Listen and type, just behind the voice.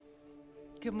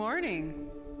Good morning.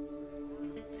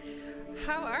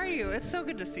 How are you? It's so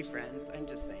good to see friends, I'm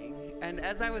just saying. And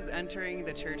as I was entering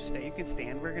the church today, you can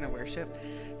stand, we're going to worship.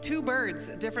 2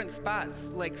 birds, different spots,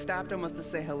 stopped almost to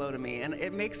say hello to me. And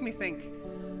it makes me think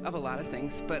of a lot of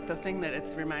things, but the thing that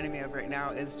it's reminding me of right now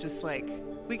is just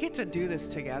we get to do this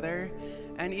together,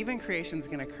 and even creation's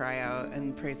going to cry out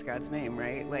and praise God's name,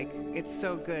 right? It's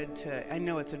so good I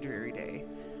know it's a dreary day,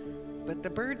 but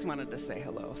the birds wanted to say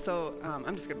hello. So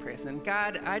I'm just going to pray us in.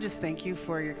 God, I just thank you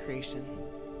for your creation.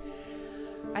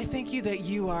 I thank you that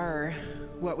you are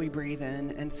what we breathe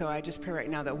in. And so I just pray right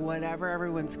now that whatever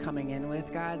everyone's coming in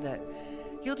with, God, that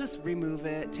you'll just remove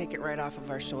it, take it right off of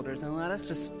our shoulders, and let us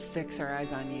just fix our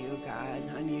eyes on you, God,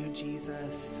 on you,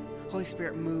 Jesus. Holy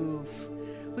Spirit, move.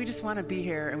 We just want to be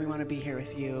here, and we want to be here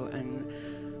with you. And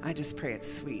I just pray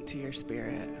it's sweet to your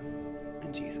spirit.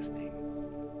 In Jesus' name.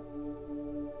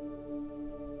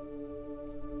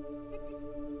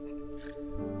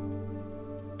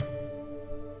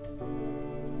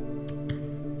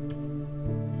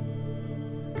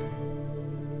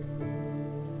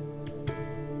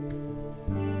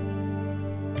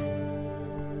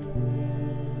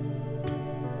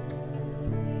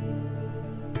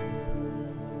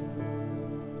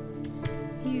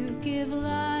 Give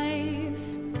life,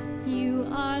 you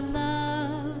are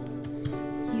love,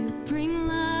 you bring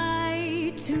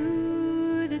light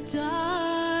to the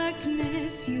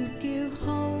darkness, you give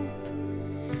hope,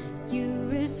 you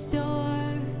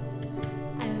restore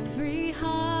every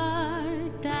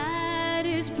heart that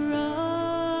is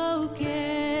broken,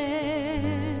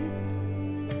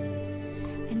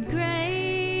 and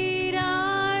great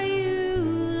are you,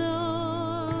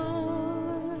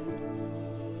 Lord.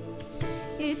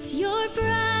 It's your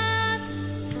breath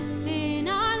in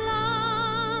our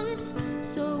lungs,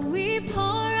 so we pour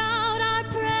out our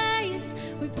praise.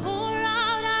 We pour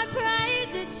out our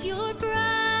praise. It's your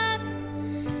breath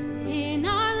in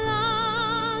our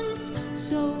lungs,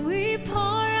 so we pour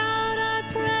out our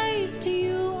praise to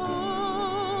you only.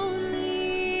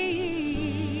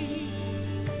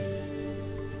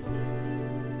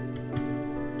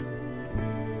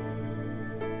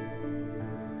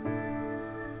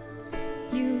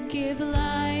 You give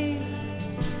life,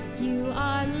 you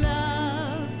are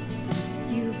love,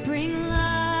 you bring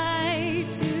light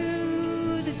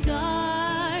to the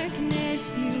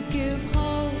darkness, you give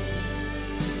hope,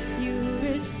 you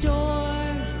restore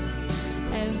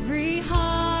every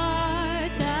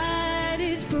heart that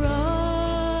is broken,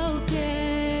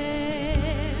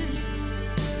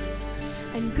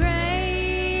 and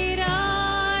great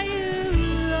are you,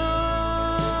 Lord.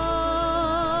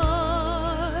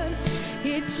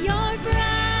 It's your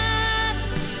breath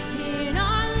in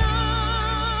our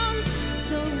lungs,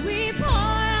 so we pour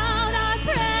out our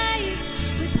praise.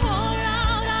 We pour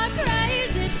out our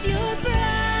praise. It's your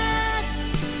breath in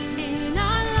our lungs,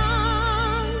 so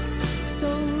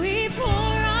we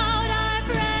pour out our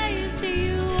praise to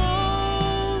you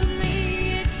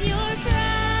only. It's your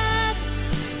breath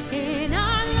in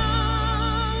our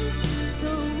lungs,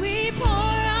 so we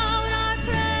pour out our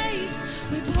praise.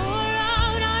 We pour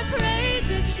out our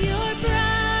praise. It's your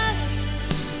breath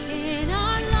in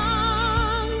our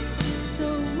lungs, so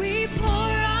we pour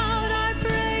out our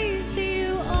praise to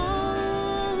you only.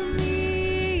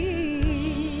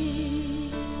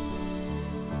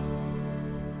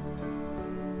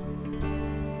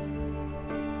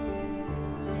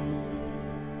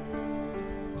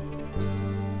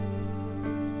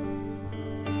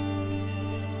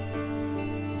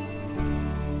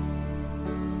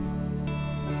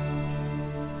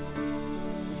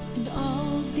 And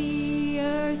all the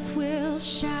earth will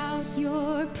shout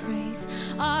your praise.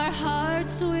 Our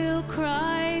hearts will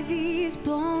cry, these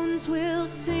bones will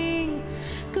sing.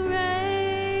 Great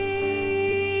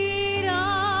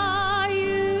are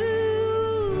you,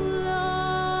 Lord. And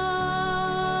all the earth will shout your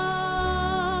praise. Our hearts will cry, these bones will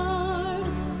sing. Great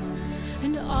are you, Lord.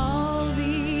 And all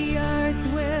the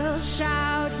earth will shout your praise. Our hearts will cry, these bones will sing. Great are you, Lord. And all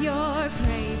the earth will shout your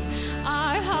praise.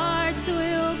 Our hearts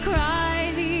will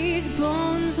cry, these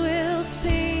bones will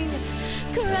sing.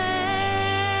 Great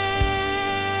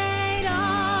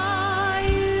are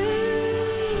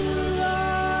you,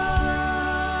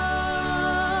 Lord.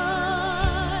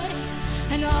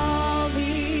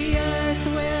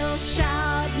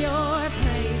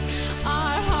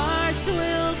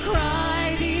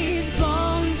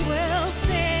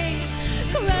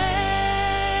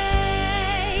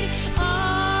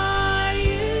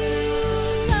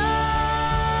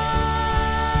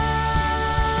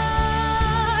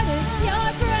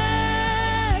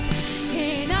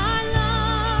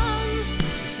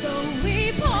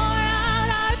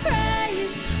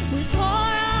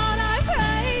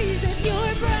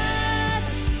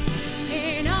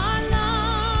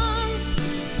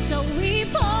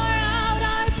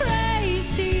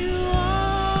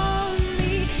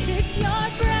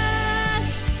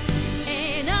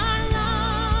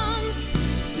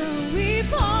 we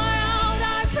pour out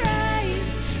our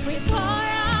praise. We pour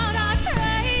out our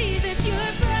praise. It's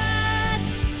your breath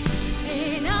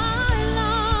in our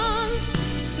lungs.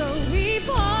 So we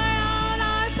pour out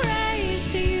our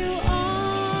praise to you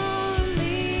only.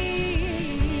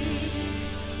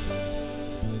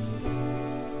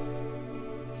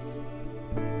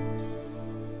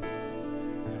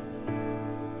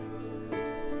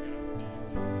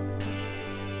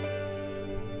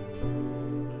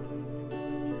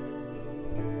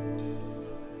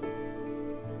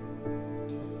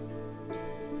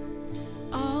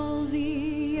 All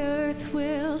the earth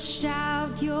will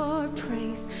shout your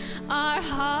praise. Our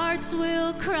hearts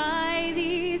will cry,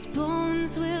 these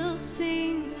bones will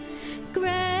sing.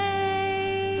 Great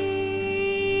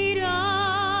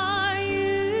are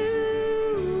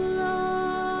you, Lord.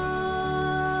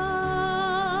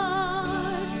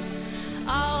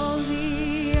 All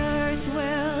the earth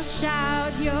will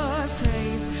shout your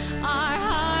praise. Our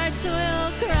hearts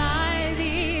will cry,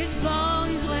 these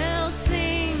bones will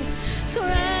sing. Great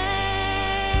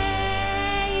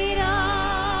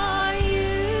are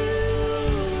you,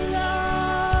 Lord.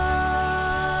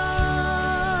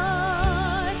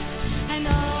 And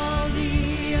all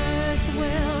the earth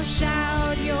will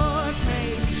shout your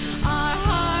praise. Our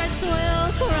hearts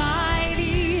will cry,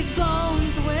 these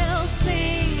bones will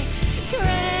sing. Great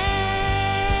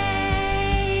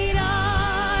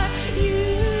are you,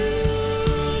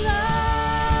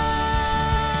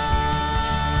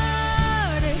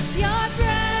 Lord. It's your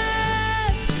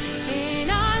breath in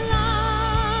our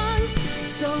lungs.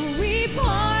 So we pour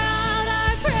out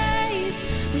our praise.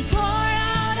 We pour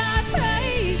out our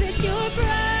praise. It's your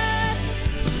breath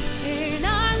in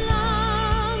our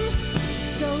lungs.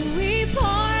 So we pour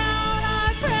out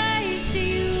our praise to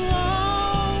you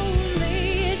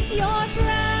only. It's your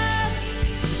breath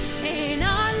in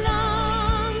our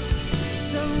lungs.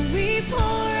 So we pour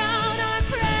out our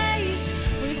praise.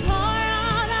 We pour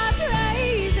out our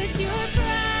praise. It's your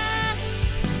breath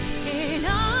in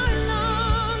our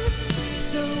lungs.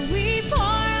 So we pour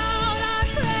out our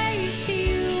praise to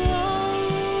you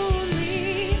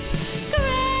only. Great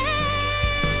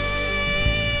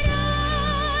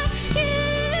are you,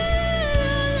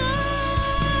 Lord.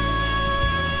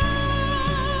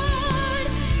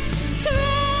 Great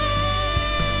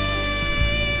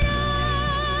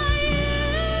are you,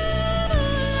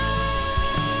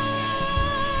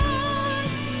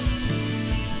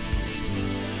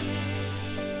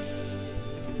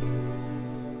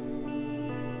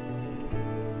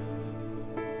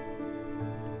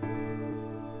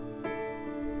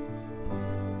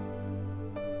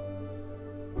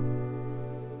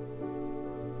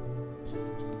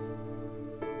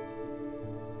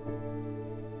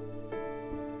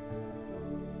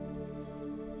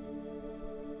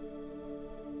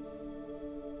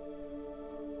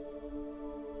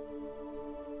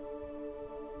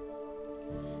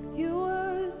 You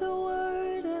were the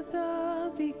Word at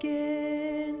the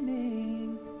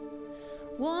beginning,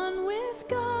 one with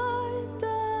God,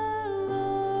 the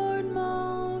Lord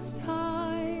Most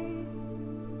High.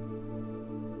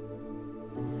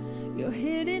 Your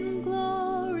hidden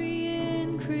glory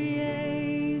in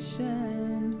creation,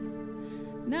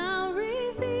 now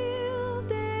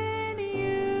revealed in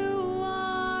you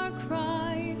are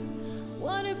Christ.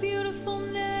 What a beautiful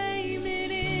name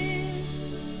it is.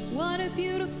 What a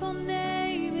beautiful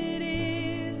name it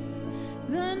is.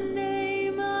 The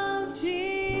name of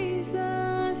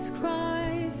Jesus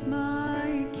Christ,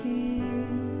 my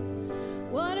King.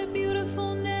 What a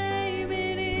beautiful name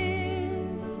it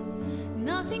is.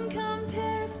 Nothing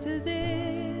compares to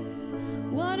this.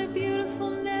 What a beautiful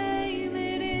name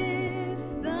it is.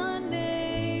 The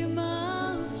name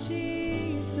of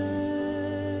Jesus.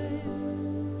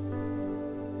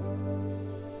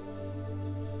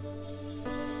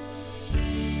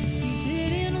 You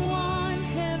didn't want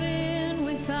heaven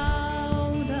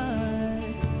without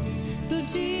us. So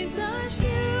Jesus,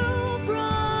 you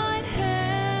brought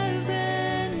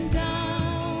heaven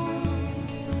down.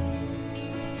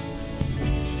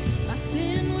 My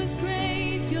sin was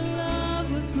great, your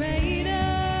love was greater.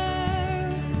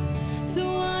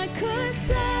 So I could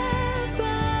separate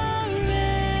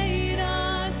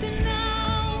us. And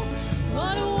now,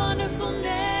 what a wonderful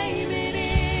name it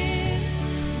is.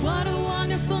 What a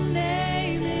wonderful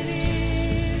name it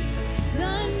is.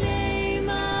 The name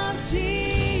of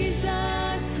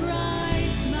Jesus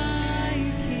Christ,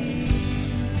 my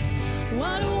King.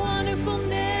 What a wonderful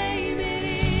name it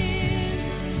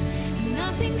is.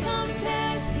 Nothing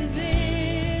compares to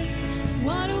this.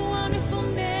 What a wonderful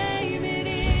name it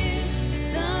is.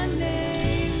 The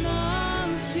name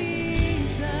of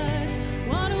Jesus.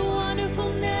 What a wonderful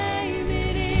name it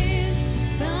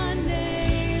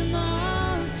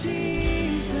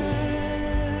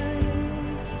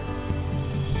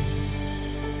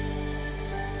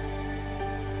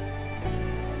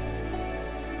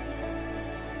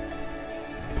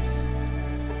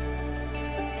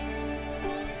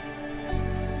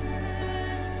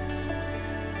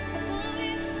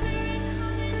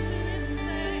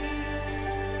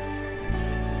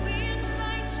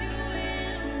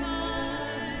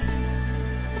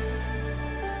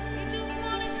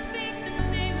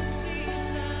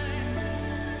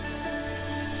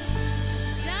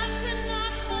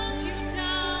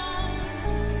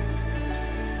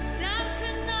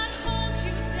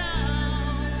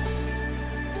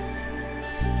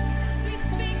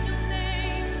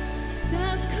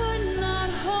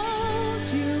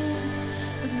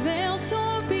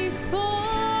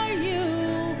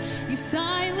You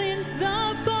silence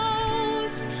the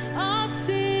boast of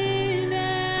sin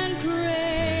and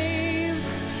grave.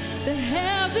 The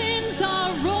heavens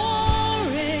are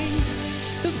roaring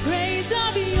the praise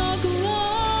of your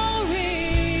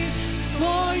glory,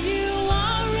 for you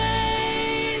are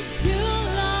raised to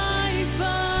life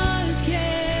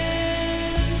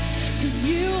again. 'Cause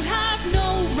you have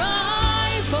no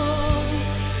rival,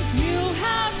 you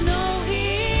have no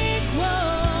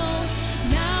equal.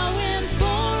 Now and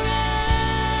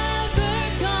forever,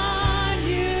 God,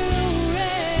 you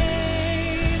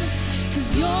reign.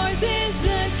 'Cause yours is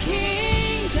the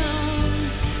kingdom,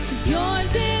 'cause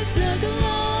yours is the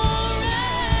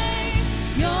glory,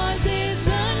 yours is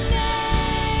the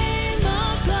name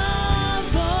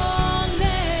above all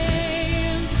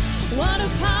names. What a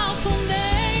powerful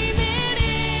name it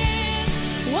is,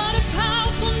 what a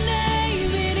powerful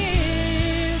name it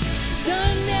is, the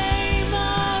name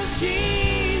of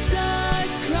Jesus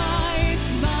Christ,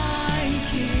 my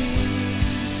King.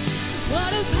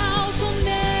 What a powerful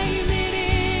name it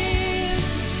is,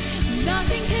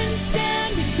 nothing can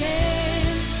stand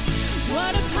against.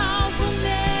 What a powerful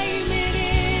name it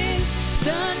is,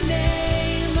 the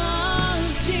name of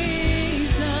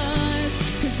Jesus.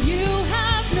 'Cause you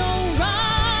have no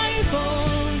rival,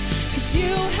 'cause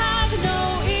you have no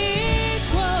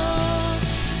equal.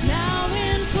 Now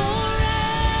and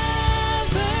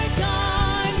forever,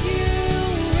 God, you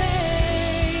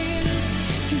reign.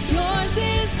 'Cause yours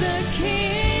is the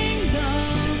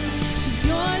kingdom, 'cause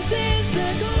yours is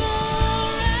the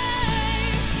glory,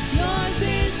 yours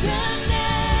is the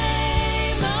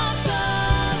name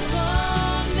above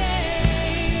all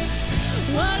names.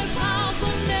 What a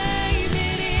powerful name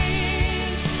it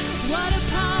is, what a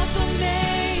powerful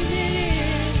name it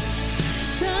is,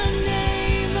 the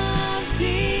name of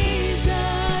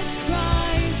Jesus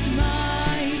Christ,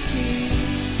 my King.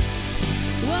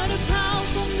 What a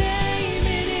powerful name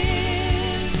it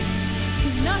is,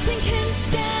 'cause nothing can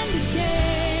stand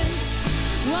against.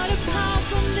 What a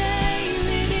powerful name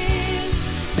it is,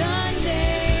 the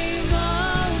name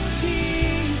of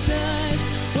Jesus.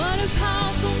 What a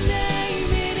powerful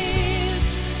name it is,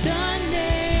 the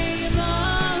name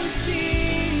of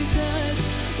Jesus.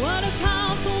 What a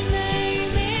powerful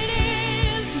name it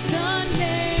is, the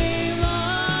name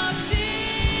of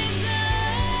Jesus.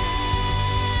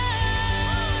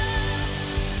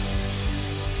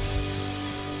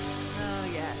 Oh,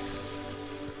 yes.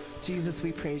 Jesus,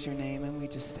 we praise your name and we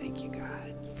just thank you,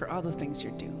 God, for all the things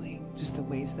you're doing, just the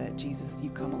ways that, Jesus, you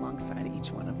come alongside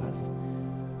each one of us.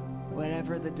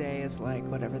 Whatever the day is like,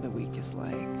 whatever the week is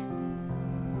like,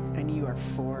 and you are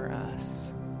for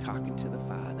us, talking to the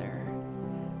Father,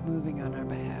 moving on our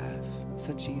behalf.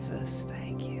 So, Jesus,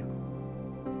 thank you.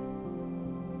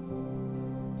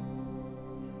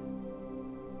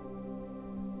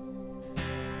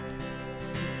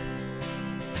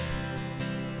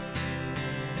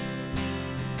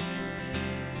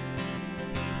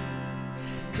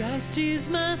 Christ is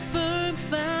my firm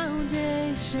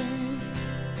foundation,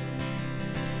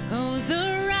 oh,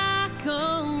 the rock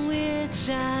on which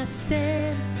I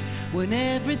stand, when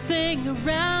everything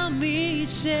around me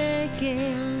is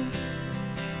shaking.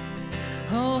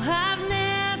 Oh, I've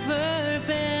never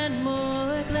been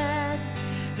more glad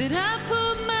that I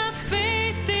put my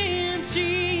faith in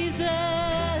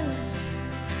Jesus,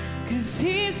 'cause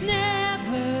he's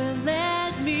never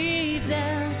let me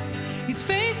down. He's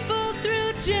faithful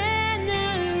through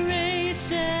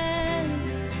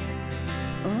generations.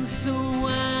 Oh, so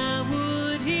why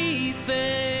would he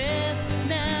fail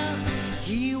now?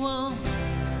 He won't.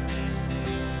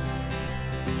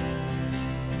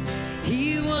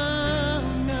 He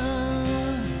won't,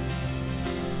 no.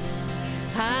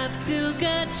 I've still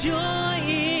got joy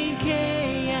in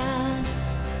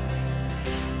chaos.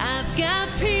 I've got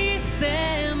peace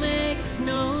that makes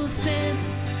no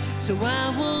sense. So I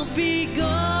won't be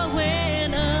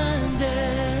going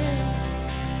under.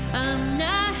 I'm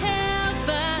not held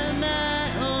by my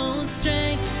own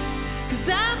strength, 'cause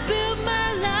I built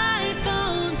my life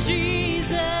on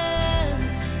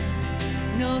Jesus.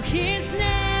 No, he's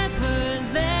never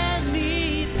let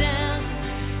me down.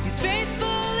 He's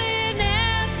faithful in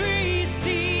every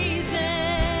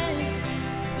season.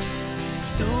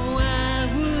 So why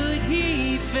would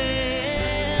he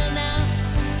fail now?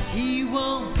 He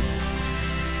won't.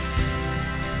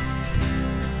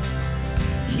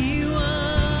 He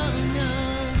won't, no.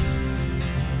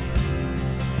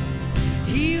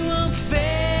 He won't fail.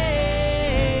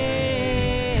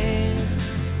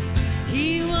 He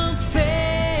won't fail.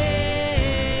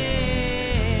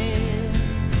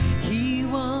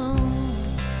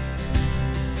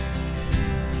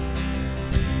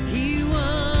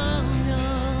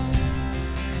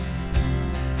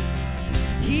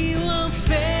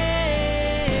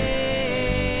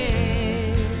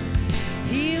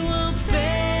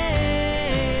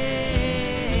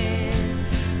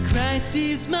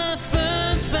 He's my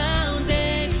firm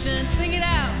foundation. Sing it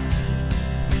out.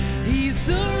 He's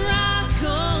the rock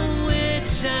on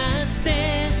which I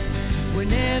stand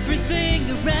when everything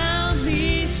around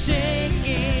me's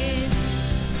shaking.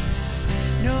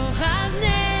 No, I've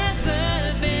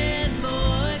never been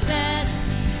more glad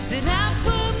that I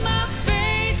put my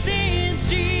faith in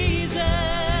Jesus,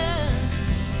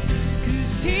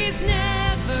 'cause he's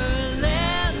never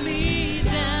let me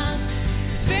down.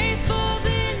 He's faithful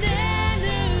in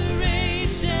generations.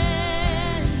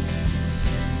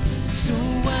 So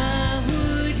why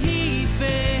would he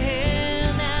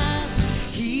fail now?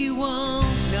 He won't,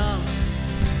 no.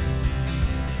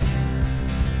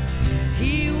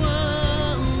 He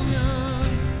won't, no.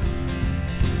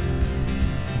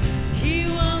 He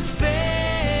won't fail.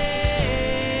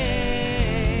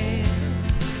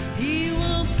 He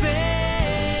won't fail.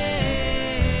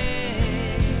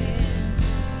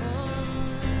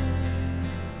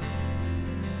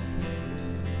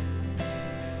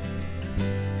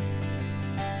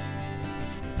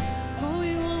 Oh,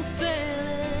 he won't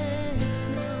fail us,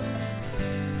 no.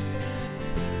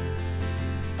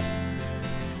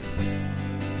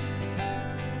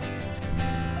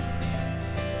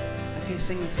 Okay,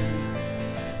 sing this with me.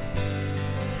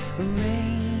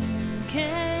 Rain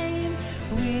came,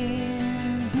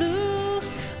 wind blew,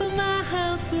 but my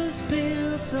house was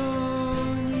built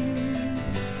on you.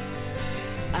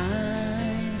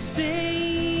 I'm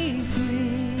safe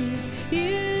with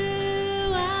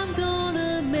you. I'm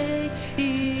gonna make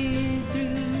it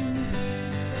through.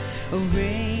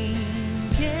 Rain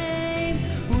came,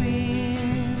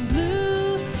 wind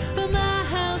blew, but my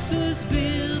house was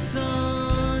built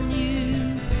on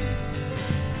you.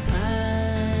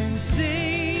 I'm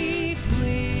safe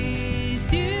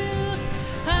with you.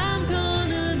 I'm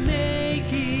gonna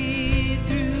make it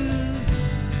through.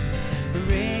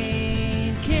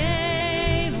 Rain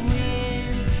came,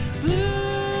 wind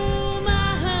blew,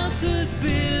 my house was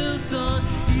built on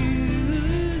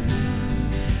you.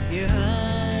 Yeah,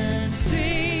 I'm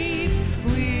safe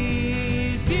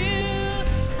with you.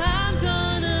 I'm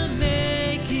gonna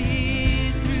make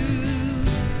it through.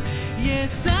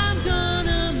 Yes, I'm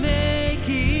gonna make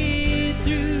it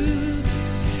through,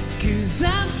 'cause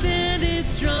I'm standing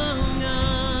strong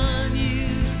on you.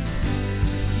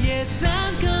 Yes,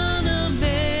 I'm gonna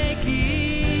make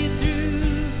it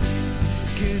through,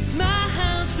 'cause my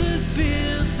house was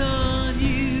built on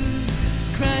you.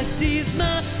 Christ is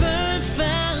my firm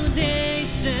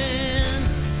foundation.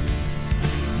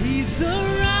 He's a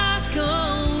rock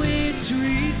on which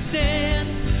we stand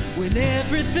when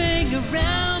everything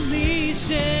around me's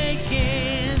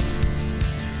shaking.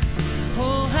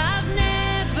 Oh, I've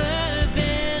never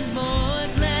been more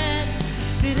glad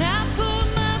that I put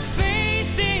my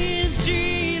faith in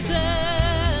Jesus,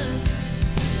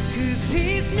 'cause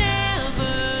he's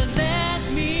never let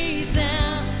me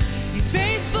down. He's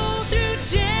faithful through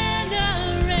generations.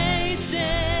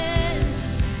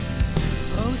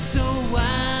 Oh, so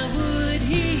why would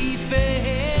he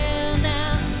fail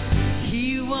now?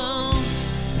 He won't.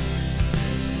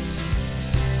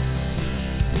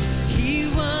 He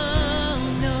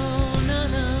won't, no, no,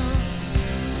 no.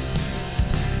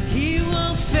 He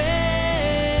won't fail.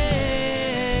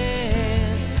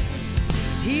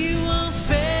 He won't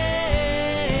fail.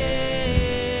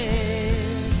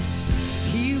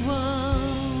 He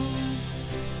won't.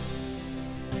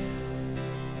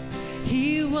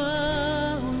 He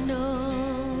won't, no.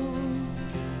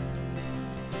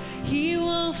 He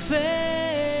won't fail.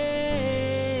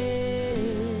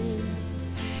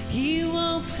 He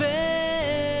won't fail.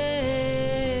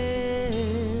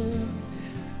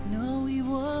 No, he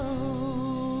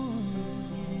won't.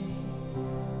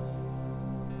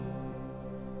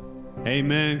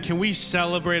 Amen. Can we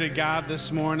celebrate a God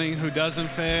this morning who doesn't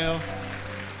fail,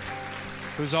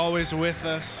 who's always with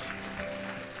us?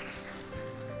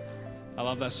 I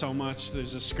love that so much.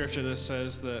 There's a scripture that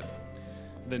says that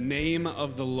the name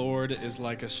of the Lord is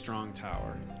like a strong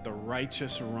tower. The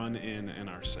righteous run in and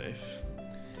are safe.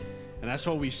 And that's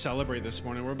what we celebrate this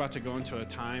morning. We're about to go into a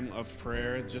time of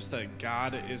prayer, just that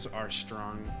God is our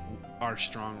strong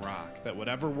rock. That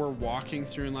whatever we're walking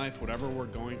through in life, whatever we're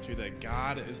going through, that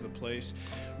God is the place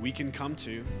we can come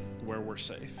to where we're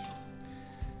safe.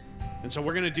 And so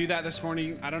we're going to do that this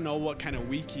morning. I don't know what kind of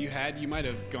week you had. You might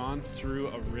have gone through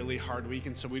a really hard week.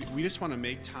 And so we just want to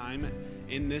make time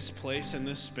in this place, in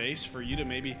this space, for you to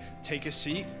maybe take a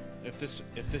seat If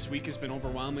this week has been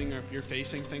overwhelming, or if you're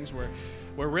facing things where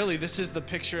really this is the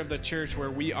picture of the church,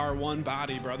 where we are one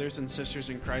body, brothers and sisters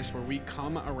in Christ, where we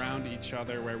come around each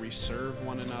other, where we serve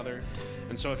one another.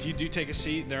 And so if you do take a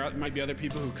seat, there might be other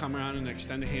people who come around and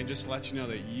extend a hand just to let you know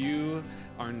that you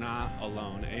are not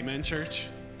alone. Amen, church?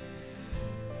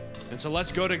 And so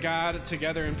let's go to God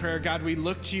together in prayer. God, we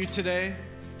look to you today,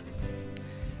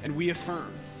 and we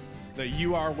affirm that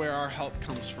you are where our help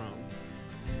comes from.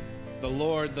 The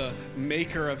Lord, the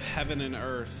maker of heaven and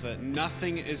earth, that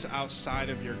nothing is outside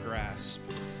of your grasp.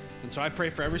 And so I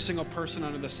pray for every single person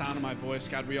under the sound of my voice.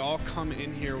 God, we all come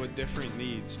in here with different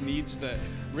needs that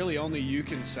really only you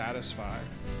can satisfy.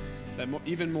 That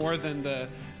even more than the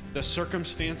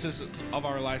circumstances of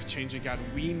our life changing, God,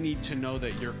 we need to know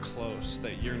that you're close,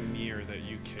 that you're near, that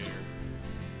you care.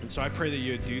 And so I pray that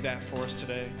you would do that for us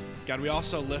today. God, we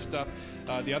also lift up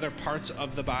the other parts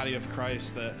of the body of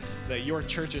Christ, that your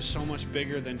church is so much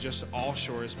bigger than just All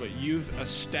Shores, but you've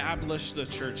established the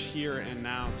church here and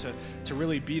now to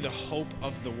really be the hope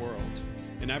of the world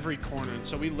in every corner. And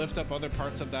so we lift up other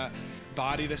parts of that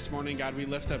body this morning. God, we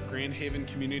lift up Grand Haven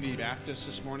Community Baptist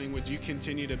this morning. Would you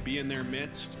continue to be in their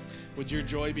midst? Would your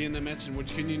joy be in the midst? And would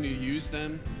you continue to use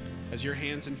them as your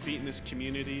hands and feet in this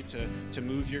community to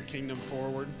move your kingdom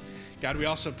forward? God, we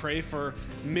also pray for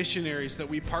missionaries that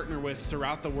we partner with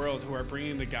throughout the world who are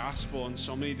bringing the gospel in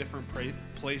so many different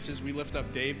places. We lift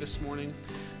up Dave this morning,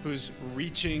 who's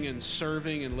reaching and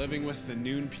serving and living with the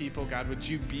Noon people. God, would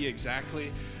you be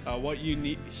exactly what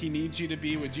he needs you to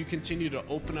be? Would you continue to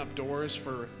open up doors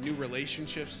for new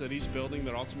relationships that he's building,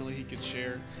 that ultimately he could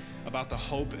share about the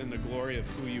hope and the glory of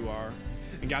who you are?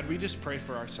 And God, we just pray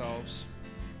for ourselves.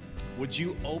 Would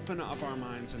you open up our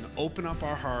minds and open up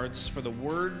our hearts for the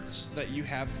words that you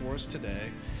have for us today?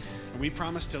 And we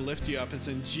promise to lift you up. It's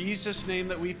in Jesus' name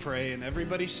that we pray. And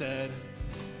everybody said,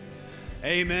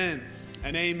 amen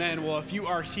and amen. Well, if you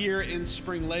are here in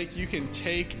Spring Lake, you can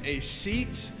take a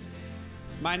seat.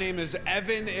 My name is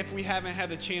Evan. If we haven't had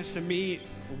the chance to meet,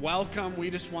 welcome. We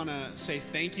just want to say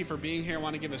thank you for being here. I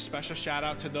want to give a special shout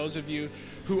out to those of you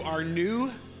who are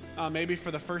new, maybe for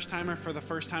the first time or for the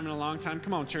first time in a long time.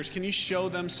 Come on, church, can you show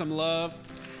them some love?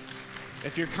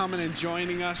 If you're coming and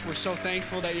joining us, we're so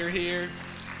thankful that you're here.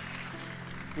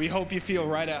 We hope you feel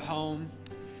right at home.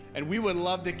 And we would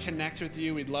love to connect with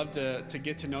you. We'd love to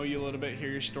get to know you a little bit,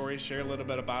 hear your story, share a little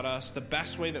bit about us. The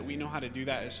best way that we know how to do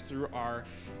that is through our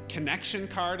connection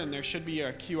card, and there should be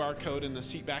a QR code in the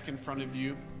seat back in front of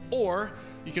you. Or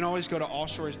you can always go to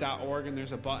allshores.org, and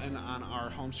there's a button on our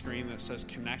home screen that says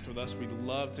connect with us. We'd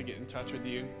love to get in touch with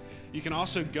you. You can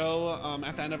also go,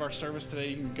 at the end of our service today,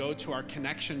 you can go to our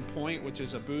connection point, which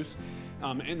is a booth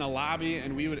in the lobby,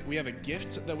 and we have a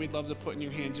gift that we'd love to put in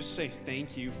your hand. Just say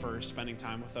thank you for spending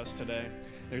time with us today.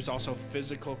 There's also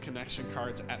physical connection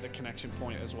cards at the connection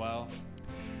point as well.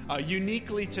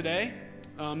 Uniquely today,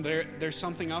 there's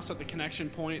something else at the connection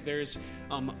point. There's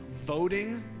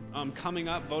voting coming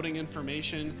up, voting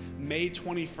information. May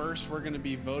 21st, we're going to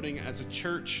be voting as a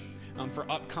church for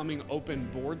upcoming open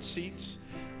board seats.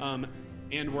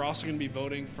 And we're also going to be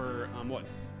voting for what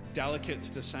delegates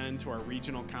to send to our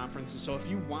regional conferences. So if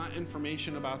you want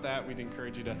information about that, we'd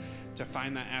encourage you to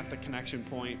find that at the connection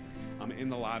point in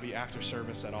the lobby after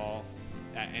service at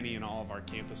any and all of our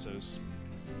campuses.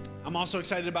 I'm also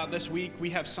excited about this week.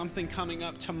 We have something coming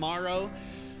up tomorrow.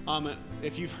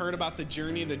 If you've heard about the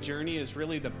journey is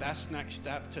really the best next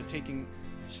step to taking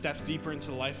steps deeper into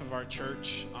the life of our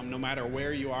church. No matter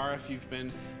where you are, if you've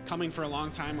been coming for a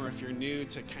long time or if you're new,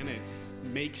 to kind of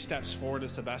make steps forward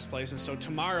is the best place. And so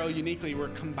tomorrow, uniquely, we're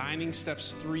combining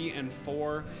steps 3 and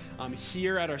 4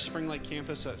 here at our Spring Lake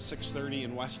campus at 630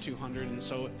 and West 200. And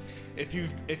so if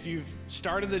you've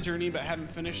started the journey but haven't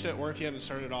finished it, or if you haven't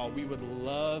started at all, we would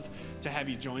love to have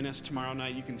you join us tomorrow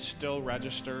night. You can still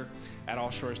register at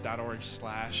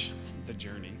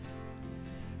allshores.org/thejourney.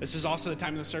 This is also the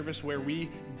time of the service where we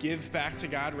give back to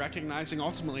God, recognizing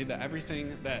ultimately that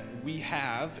everything that we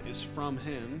have is from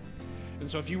Him. And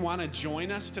so if you want to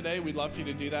join us today, we'd love for you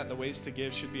to do that. The ways to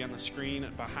give should be on the screen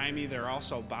behind me. There are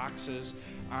also boxes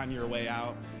on your way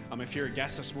out. If you're a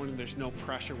guest this morning, there's no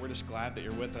pressure. We're just glad that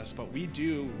you're with us. But we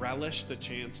do relish the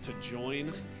chance to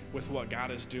join with what God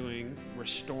is doing,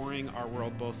 restoring our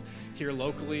world both here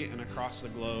locally and across the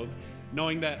globe,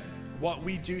 knowing that what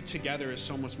we do together is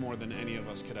so much more than any of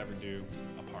us could ever do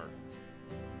apart.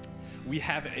 We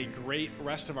have a great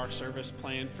rest of our service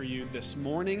planned for you this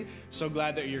morning. So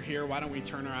glad that you're here. Why don't we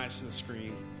turn our eyes to the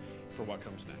screen for what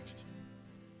comes next?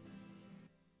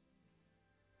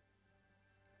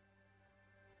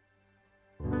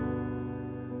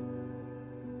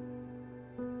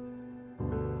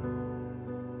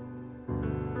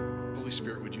 Holy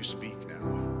Spirit, would you speak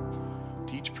now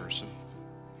to each person?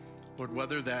 Lord,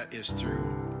 whether that is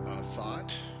through a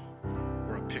thought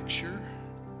or a picture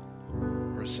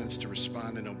or a sense to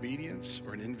respond in obedience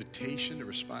or an invitation to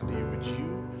respond to you, would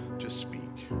you just speak?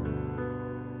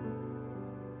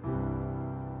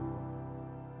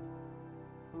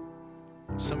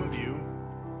 Some of you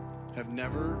have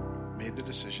never made the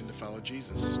decision to follow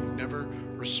Jesus. You've never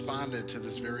responded to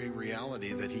this very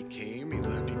reality that he came, he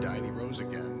lived, he died, he rose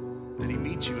again, that he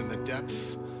meets you in the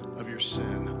depth of your sin,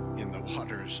 in the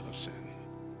waters of sin.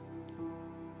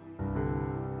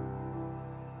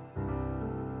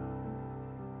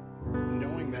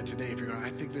 Knowing that today, if you're going, I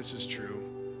think this is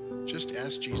true, just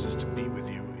ask Jesus to be with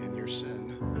you in your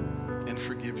sin and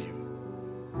forgive you,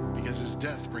 because his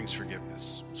death brings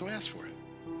forgiveness. So ask for it.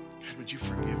 God, would you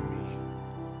forgive me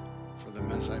for the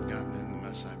mess I've gotten in, the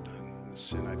mess I've done, and the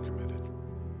sin I've committed?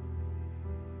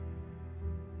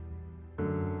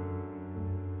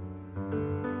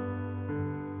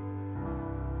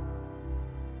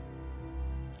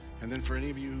 And then for any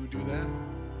of you who do that,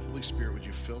 Holy Spirit, would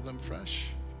you fill them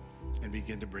fresh and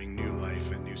begin to bring new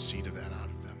life and new seed of that out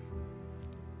of them?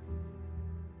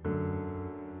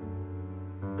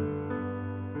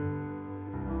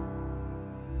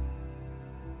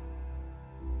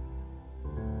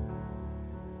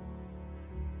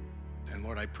 And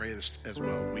Lord, I pray this as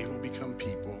well. We will become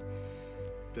people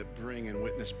that bring and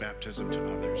witness baptism to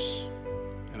others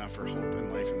and offer hope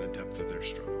and life in the depth of their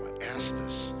struggle. I ask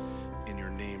this in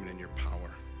your name and in your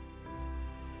power.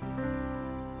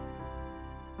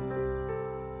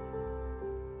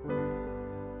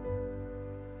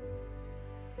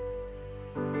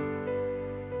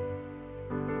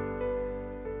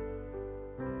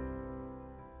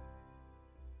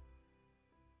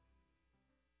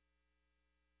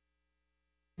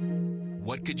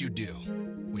 What could you do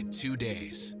with 2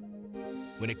 days?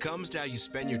 When it comes to how you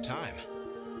spend your time,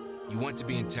 you want to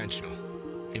be intentional,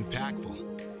 impactful,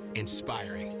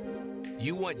 inspiring.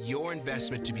 You want your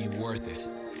investment to be worth it.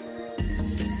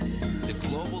 The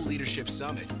Global Leadership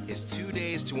Summit is 2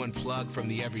 days to unplug from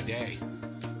the everyday,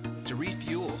 to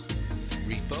refuel,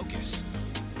 refocus,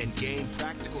 and gain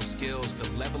practical skills to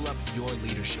level up your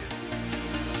leadership.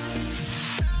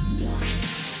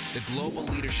 The Global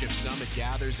Leadership Summit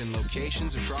gathers in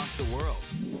locations across the world.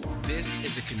 This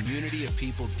is a community of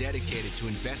people dedicated to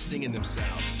investing in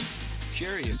themselves.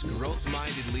 Curious,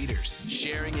 growth-minded leaders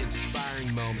sharing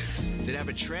inspiring moments that have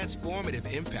a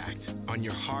transformative impact on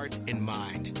your heart and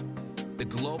mind. The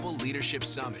Global Leadership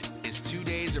Summit is 2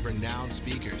 days of renowned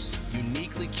speakers,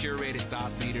 uniquely curated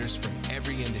thought leaders from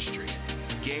every industry.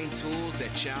 Gain tools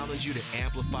that challenge you to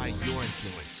amplify your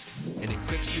influence and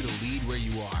equips you to lead where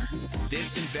you are.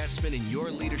 This investment in your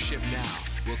leadership now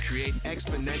will create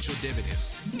exponential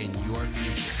dividends in your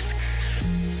future.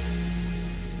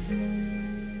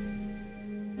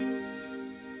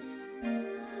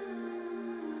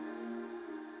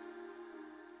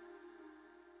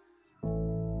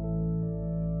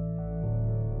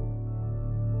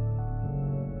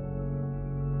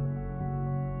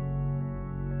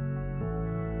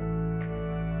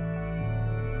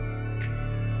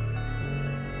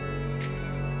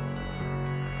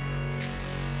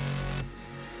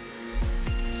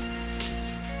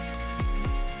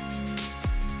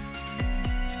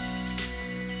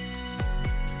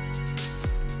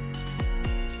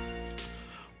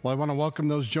 Well, I want to welcome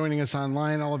those joining us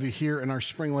online, all of you here in our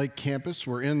Spring Lake campus.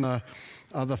 We're in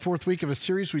the fourth week of a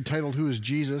series we titled Who is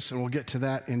Jesus? And we'll get to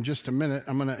that in just a minute.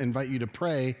 I'm going to invite you to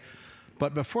pray.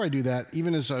 But before I do that,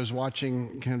 even as I was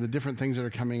watching kind of the different things that are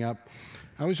coming up,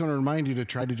 I always want to remind you to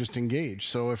try to just engage.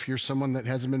 So if you're someone that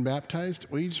hasn't been baptized,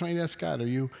 well, you just might ask God, are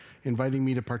you inviting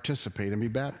me to participate and be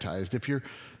baptized? If you're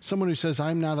someone who says,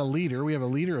 I'm not a leader, we have a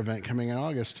leader event coming in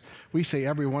August. We say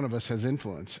every one of us has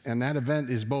influence. And that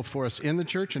event is both for us in the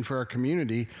church and for our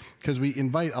community, because we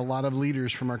invite a lot of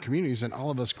leaders from our communities and all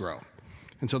of us grow.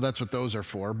 And so that's what those are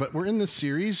for. But we're in this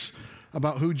series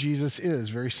about who Jesus is,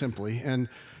 very simply. And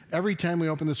every time we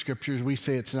open the scriptures, we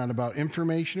say it's not about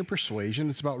information or persuasion,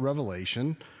 it's about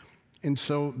revelation. And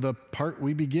so the part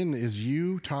we begin is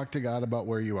you talk to God about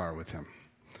where you are with him,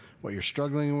 what you're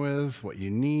struggling with, what you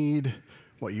need,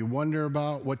 what you wonder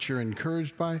about, what you're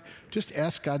encouraged by. Just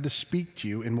ask God to speak to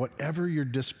you in whatever your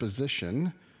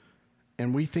disposition.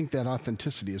 And we think that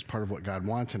authenticity is part of what God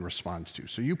wants and responds to.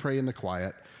 So you pray in the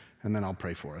quiet, and then I'll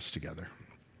pray for us together.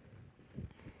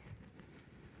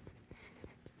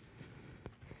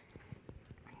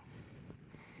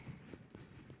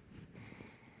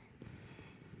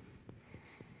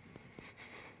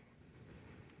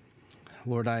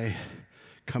 Lord, I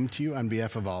come to you on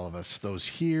behalf of all of us, those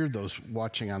here, those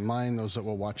watching online, those that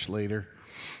will watch later.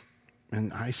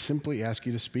 And I simply ask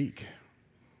you to speak.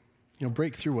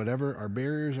 Break through whatever our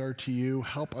barriers are to you.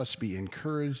 Help us be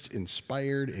encouraged,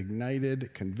 inspired,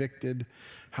 ignited, convicted,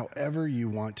 however you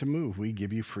want to move. We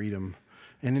give you freedom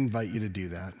and invite you to do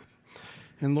that.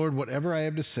 And Lord, whatever I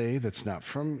have to say that's not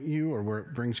from you or where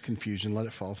it brings confusion, let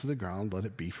it fall to the ground. Let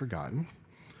it be forgotten.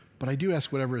 But I do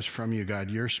ask whatever is from you,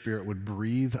 God, your Spirit would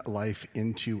breathe life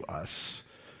into us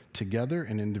together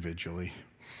and individually.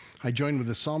 I join with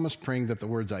the psalmist praying that the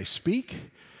words I speak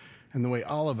and the way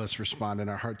all of us respond in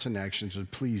our hearts and actions would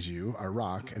please you, our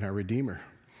rock and our Redeemer.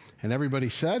 And everybody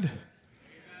said,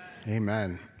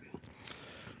 Amen.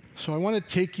 So I want to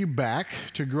take you back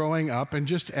to growing up and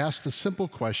just ask the simple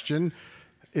question.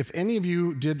 If any of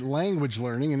you did language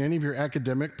learning in any of your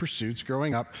academic pursuits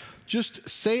growing up, just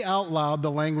say out loud the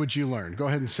language you learned. Go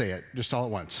ahead and say it, just all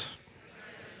at once.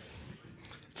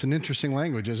 It's an interesting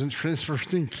language, isn't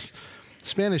it?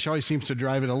 Spanish always seems to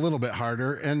drive it a little bit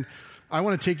harder. And I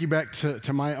want to take you back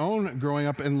to my own growing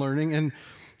up and learning. And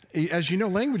as you know,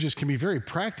 languages can be very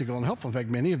practical and helpful. In fact,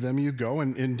 many of them you go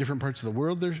in different parts of the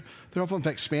world, they're helpful. In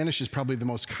fact, Spanish is probably the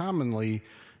most commonly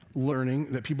learning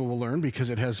that people will learn because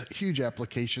it has huge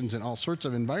applications in all sorts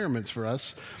of environments for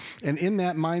us. And in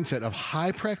that mindset of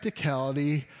high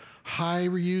practicality, high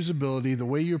reusability, the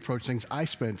way you approach things, I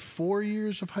spent 4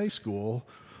 years of high school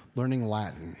learning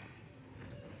Latin.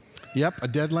 Yep, a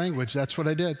dead language. That's what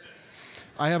I did.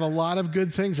 I have a lot of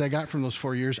good things I got from those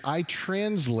 4 years. I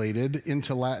translated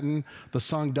into Latin the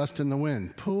song Dust in the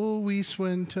Wind. Pui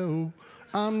suento,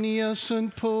 omnia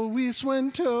sunt pui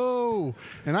suento.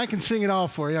 And I can sing it all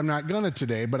for you. I'm not going to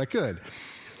today, but I could.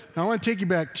 Now, I want to take you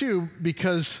back, too,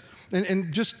 because,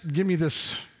 and just give me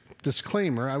this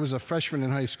disclaimer. I was a freshman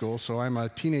in high school, so I'm a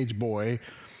teenage boy.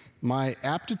 My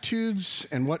aptitudes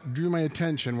and what drew my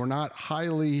attention were not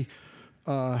highly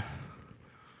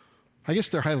I guess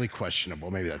they're highly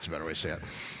questionable. Maybe that's a better way to say it.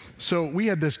 So we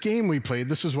had this game we played.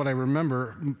 This is what I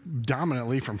remember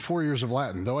dominantly from 4 years of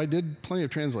Latin, though I did plenty of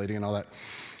translating and all that.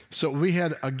 So we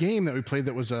had a game that we played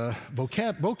that was a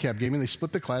vocab game, and they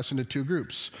split the class into two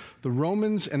groups, the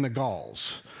Romans and the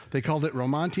Gauls. They called it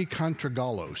Romanti contra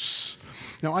Gallos.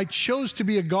 Now, I chose to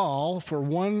be a Gaul for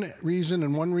one reason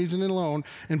and one reason alone,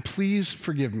 and please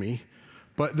forgive me,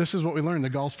 but this is what we learned. The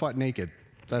Gauls fought naked.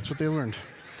 That's what they learned.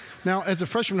 Now, as a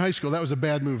freshman in high school, that was a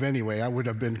bad move anyway. I would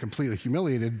have been completely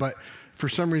humiliated, but for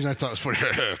some reason I thought it was funny,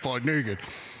 fought naked.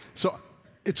 So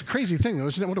it's a crazy thing, though,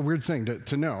 isn't it? What a weird thing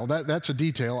to know. That's a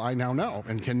detail I now know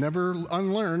and can never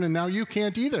unlearn, and now you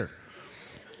can't either.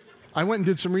 I went and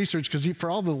did some research because for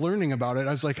all the learning about it,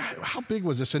 I was like, how big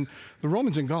was this? And the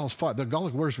Romans and Gauls fought. The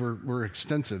Gallic Wars were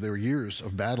extensive. There were years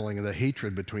of battling and the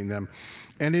hatred between them.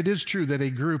 And it is true that a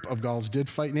group of Gauls did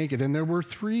fight naked, and there were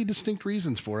 3 distinct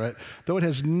reasons for it. Though it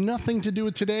has nothing to do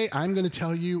with today, I'm going to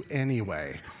tell you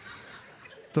anyway.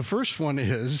 The first one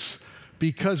is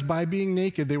because by being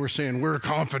naked, they were saying, we're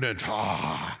confident.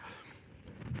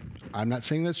 I'm not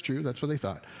saying that's true. That's what they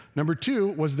thought. Number 2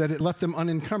 was that it left them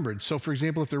unencumbered. So, for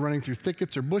example, if they're running through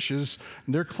thickets or bushes,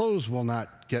 their clothes will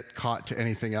not get caught to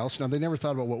anything else. Now, they never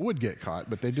thought about what would get caught,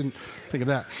 but they didn't think of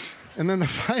that. And then the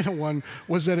final one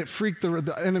was that it freaked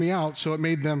the enemy out, so it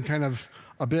made them kind of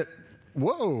a bit,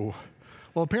 whoa.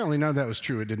 Well, apparently none of that was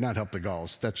true. It did not help the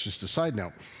Gauls. That's just a side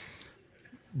note.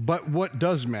 But what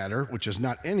does matter, which is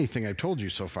not anything I've told you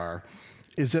so far,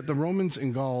 is that the Romans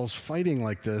and Gauls fighting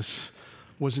like this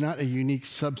was not a unique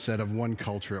subset of one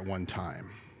culture at one time.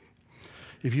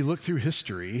 If you look through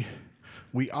history,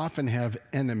 we often have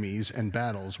enemies and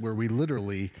battles where we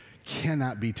literally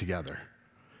cannot be together.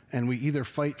 And we either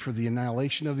fight for the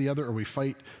annihilation of the other or we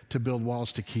fight to build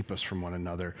walls to keep us from one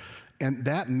another. And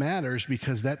that matters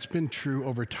because that's been true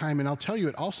over time. And I'll tell you,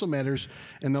 it also matters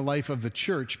in the life of the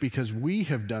church because we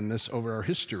have done this over our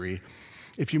history.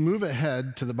 If you move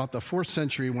ahead to about the 4th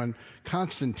century when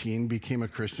Constantine became a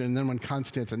Christian, and then when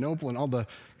Constantinople and all the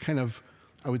kind of,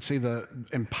 I would say, the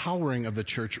empowering of the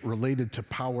church related to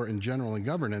power in general and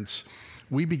governance,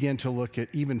 we began to look at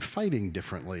even fighting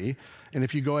differently. And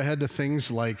if you go ahead to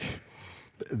things like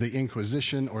the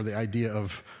Inquisition or the idea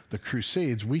of the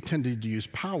Crusades, we tended to use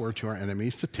power to our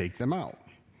enemies to take them out.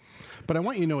 But I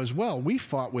want you to know as well, we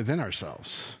fought within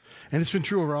ourselves. And it's been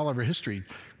true over all of our history.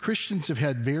 Christians have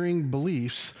had varying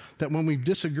beliefs that when we've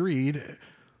disagreed,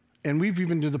 and we've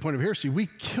even to the point of heresy, we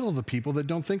kill the people that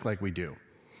don't think like we do.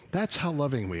 That's how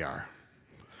loving we are.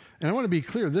 And I want to be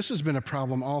clear, this has been a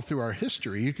problem all through our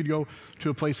history. You could go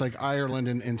to a place like Ireland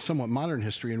in somewhat modern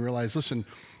history and realize, listen,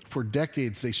 for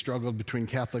decades they struggled between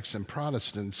Catholics and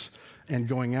Protestants and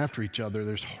going after each other.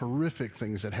 There's horrific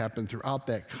things that happen throughout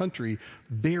that country,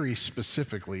 very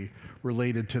specifically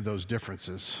related to those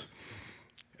differences.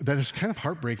 That is kind of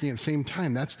heartbreaking. At the same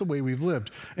time, that's the way we've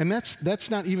lived. And that's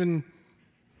not even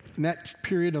in that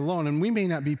period alone. And we may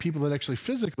not be people that actually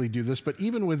physically do this, but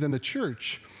even within the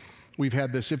church, we've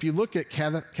had this. If you look at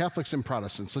Catholics and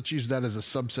Protestants, let's use that as a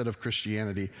subset of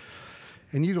Christianity,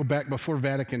 and you go back before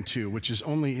Vatican II, which is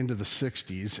only into the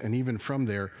 60s, and even from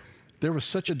there was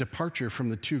such a departure from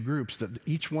the two groups that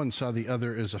each one saw the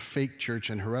other as a fake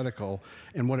church and heretical,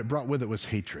 and what it brought with it was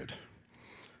hatred.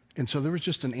 And so there was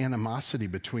just an animosity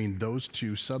between those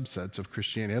two subsets of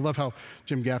Christianity. I love how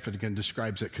Jim Gaffigan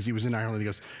describes it, because he was in Ireland. He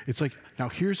goes, it's like, now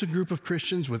here's a group of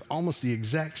Christians with almost the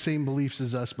exact same beliefs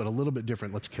as us, but a little bit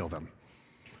different. Let's kill them.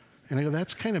 And I go,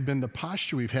 that's kind of been the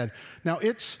posture we've had. Now,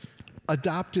 it's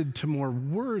adopted to more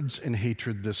words and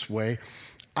hatred this way.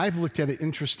 I've looked at it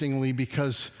interestingly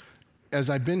because as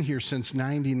I've been here since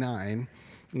 99,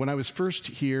 when I was first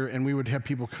here and we would have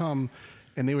people come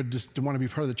and they would just want to be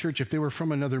part of the church, if they were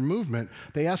from another movement,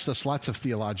 they asked us lots of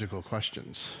theological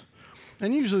questions.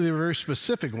 And usually they were very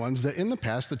specific ones that in the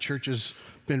past the church has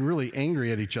been really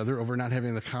angry at each other over not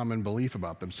having the common belief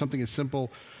about them. Something as simple,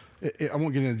 I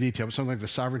won't get into detail, but something like the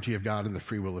sovereignty of God and the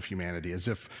free will of humanity, as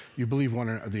if you believe one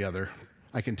or the other.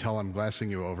 I can tell I'm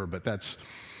glassing you over, but that's,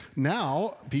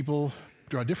 now people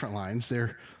draw different lines.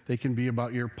 They can be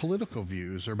about your political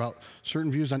views or about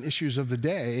certain views on issues of the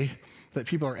day that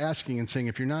people are asking and saying,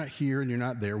 if you're not here and you're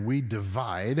not there, we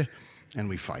divide and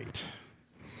we fight.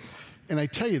 And I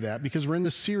tell you that because we're in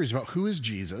this series about who is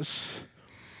Jesus,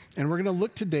 and we're going to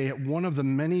look today at one of the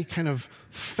many kind of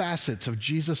facets of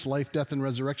Jesus' life, death, and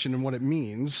resurrection and what it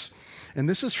means. And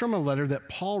this is from a letter that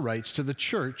Paul writes to the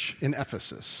church in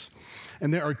Ephesus.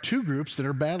 And there are two groups that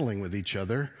are battling with each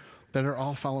other that are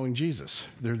all following Jesus.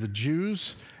 They're the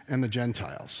Jews and the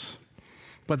Gentiles.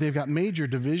 But they've got major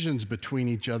divisions between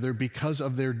each other because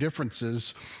of their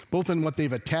differences, both in what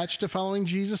they've attached to following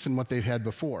Jesus and what they've had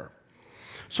before.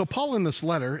 So Paul in this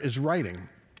letter is writing,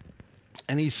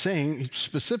 and he's saying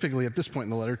specifically at this point in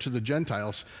the letter to the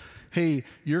Gentiles, hey,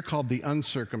 you're called the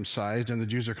uncircumcised and the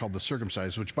Jews are called the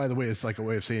circumcised, which by the way is like a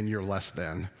way of saying you're less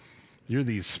than. You're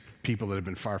these people that have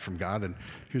been far from God, and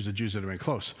here's the Jews that have been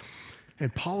close.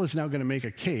 And Paul is now going to make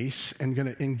a case and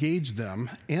going to engage them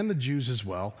and the Jews as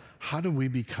well. How do we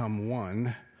become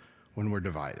one when we're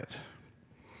divided?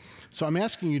 So I'm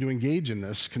asking you to engage in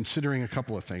this, considering a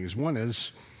couple of things. One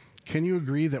is, can you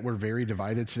agree that we're very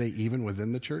divided today, even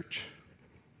within the church?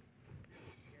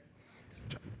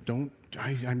 I don't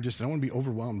want to be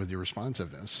overwhelmed with your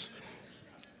responsiveness.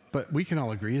 But we can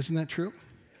all agree, isn't that true?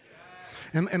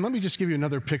 And let me just give you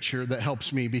another picture that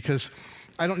helps me, because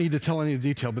I don't need to tell any of the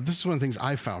detail, but this is one of the things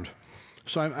I found.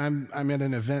 So I'm at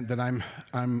an event that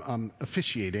I'm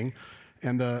officiating,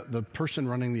 and the person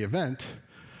running the event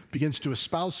begins to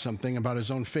espouse something about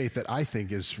his own faith that I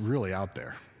think is really out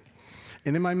there.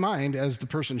 And in my mind, as the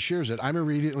person shares it, I'm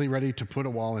immediately ready to put a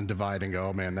wall and divide and go,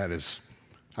 oh man,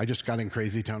 I just got in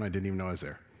crazy town, I didn't even know I was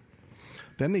there.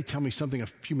 Then they tell me something a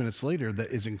few minutes later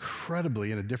that is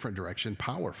incredibly, in a different direction,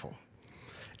 powerful.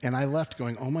 And I left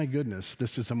going, oh my goodness,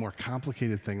 this is a more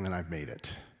complicated thing than I've made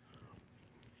it.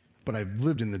 But I've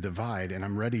lived in the divide, and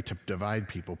I'm ready to divide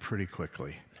people pretty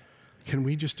quickly. Can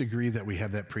we just agree that we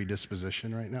have that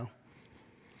predisposition right now?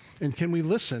 And can we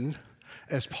listen,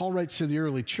 as Paul writes to the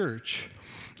early church?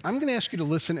 I'm going to ask you to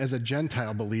listen as a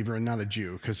Gentile believer and not a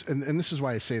Jew, and this is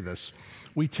why I say this.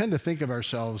 We tend to think of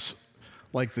ourselves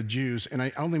like the Jews, and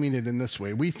I only mean it in this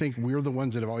way. We think we're the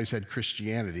ones that have always had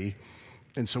Christianity,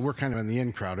 and so we're kind of in the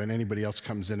in crowd, and anybody else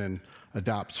comes in and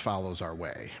adopts, follows our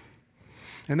way.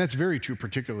 And that's very true,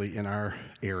 particularly in our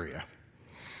area.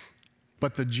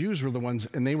 But the Jews were the ones,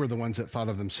 and they were the ones that thought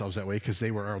of themselves that way because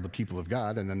they were all the people of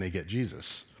God, and then they get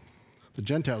Jesus. The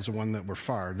Gentiles are one that were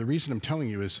far. The reason I'm telling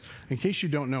you is, in case you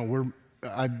don't know,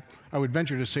 I would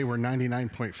venture to say we're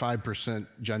 99.5%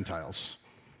 Gentiles.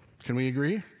 Can we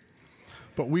agree?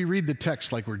 But we read the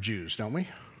text like we're Jews, don't we?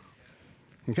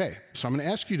 Okay, so I'm going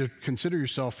to ask you to consider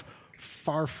yourself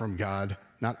far from God,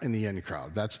 not in the in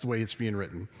crowd. That's the way it's being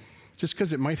written, just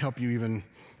because it might help you even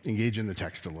engage in the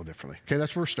text a little differently. Okay,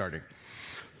 that's where we're starting.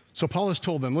 So Paul has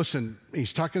told them, listen,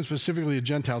 he's talking specifically to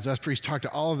Gentiles after he's talked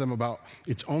to all of them about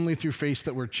it's only through faith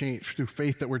that we're changed,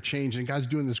 and God's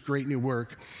doing this great new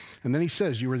work. And then he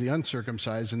says, you were the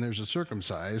uncircumcised and there's a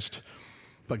circumcised,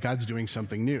 but God's doing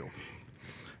something new.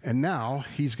 And now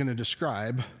he's going to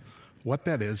describe what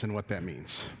that is and what that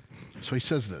means. So he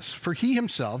says this, for he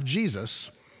himself,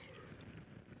 Jesus,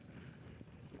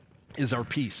 is our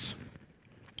peace,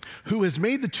 who has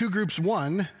made the two groups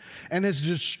one and has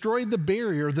destroyed the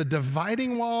barrier, the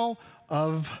dividing wall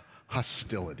of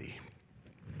hostility.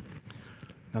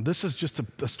 Now, this is just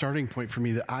a starting point for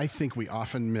me that I think we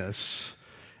often miss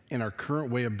in our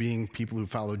current way of being people who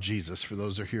follow Jesus, for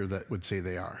those who are here that would say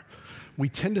they are. We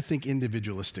tend to think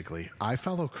individualistically. I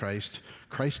follow Christ.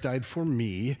 Christ died for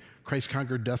me. Christ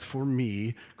conquered death for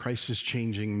me. Christ is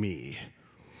changing me.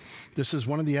 This is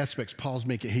one of the aspects Paul's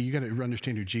making. Hey, you got to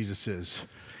understand who Jesus is.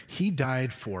 He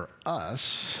died for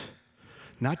us,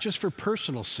 not just for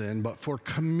personal sin, but for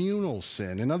communal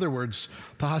sin. In other words,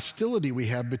 the hostility we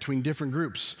have between different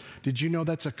groups. Did you know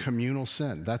that's a communal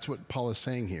sin? That's what Paul is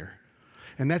saying here.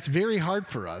 And that's very hard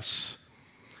for us.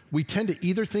 We tend to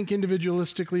either think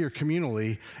individualistically or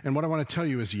communally, and what I want to tell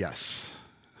you is yes.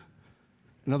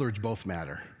 In other words, both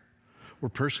matter. We're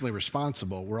personally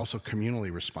responsible. We're also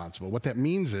communally responsible. What that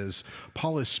means is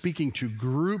Paul is speaking to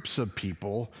groups of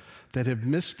people that have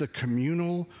missed the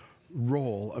communal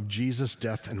role of Jesus'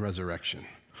 death and resurrection.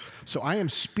 So I am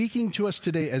speaking to us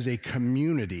today as a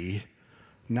community,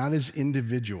 not as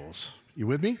individuals. You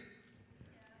with me?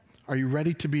 Are you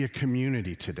ready to be a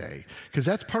community today? Because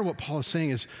that's part of what Paul is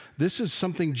saying is this is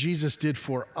something Jesus did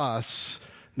for us,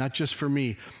 not just for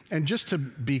me. And just to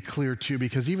be clear too,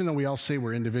 because even though we all say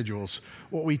we're individuals,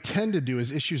 what we tend to do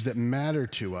is issues that matter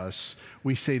to us,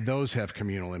 we say those have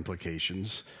communal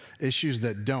implications. Issues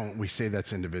that don't, we say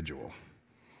that's individual.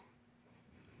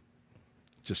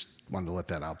 Just wanted to let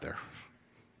that out there.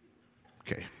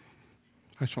 Okay.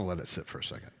 I just want to let it sit for a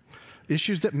second.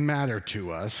 Issues that matter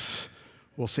to us,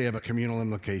 we'll say have a communal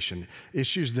implication.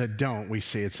 Issues that don't, we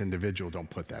say it's individual. Don't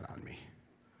put that on me.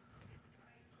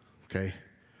 Okay?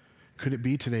 Could it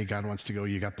be today God wants to go,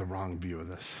 you got the wrong view of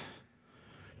this?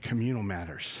 Communal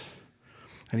matters.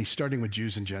 And he's starting with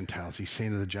Jews and Gentiles. He's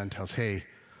saying to the Gentiles, hey,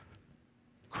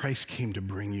 Christ came to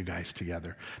bring you guys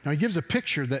together. Now, he gives a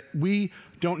picture that we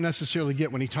don't necessarily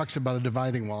get when he talks about a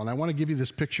dividing wall. And I want to give you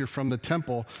this picture from the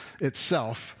temple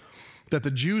itself that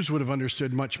the Jews would have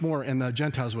understood much more and the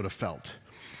Gentiles would have felt.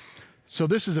 So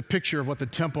this is a picture of what the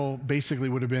temple basically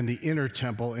would have been, the inner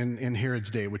temple in Herod's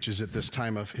day, which is at this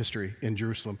time of history in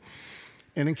Jerusalem.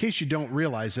 And in case you don't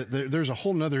realize it, there's a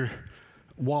whole nother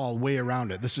wall way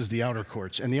around it. This is the outer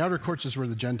courts. And the outer courts is where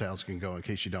the Gentiles can go, in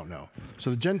case you don't know. So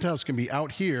the Gentiles can be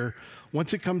out here.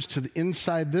 Once it comes to the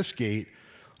inside this gate,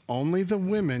 only the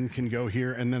women can go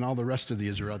here, and then all the rest of the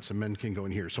Israelites and men can go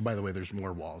in here. So by the way, there's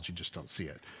more walls. You just don't see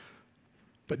it.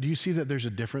 But do you see that there's a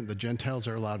different, the Gentiles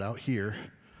are allowed out here,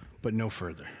 but no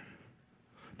further.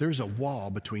 There's a wall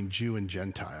between Jew and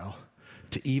Gentile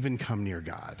to even come near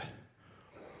God.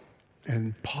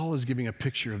 And Paul is giving a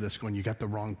picture of this going, you got the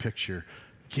wrong picture.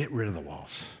 Get rid of the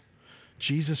walls.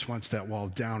 Jesus wants that wall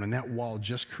down, and that wall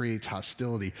just creates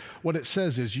hostility. What it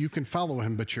says is you can follow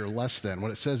him, but you're less than. What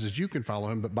it says is you can follow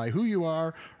him, but by who you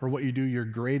are or what you do, you're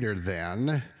greater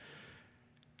than.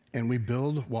 And we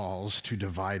build walls to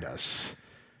divide us.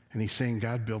 And he's saying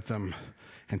God built them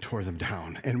and tore them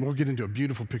down. And we'll get into a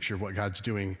beautiful picture of what God's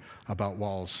doing about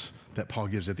walls that Paul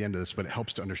gives at the end of this, but it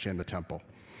helps to understand the temple.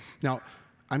 Now,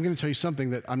 I'm going to tell you something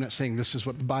that I'm not saying this is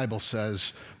what the Bible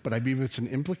says, but I believe it's an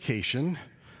implication,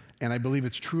 and I believe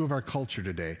it's true of our culture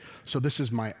today. So this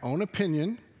is my own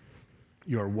opinion.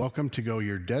 You are welcome to go,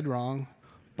 you're dead wrong,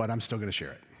 but I'm still going to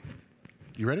share it.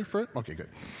 You ready for it? Okay, good.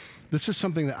 This is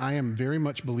something that I am very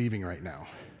much believing right now.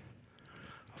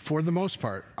 For the most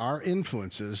part, our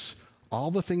influences, all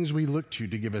the things we look to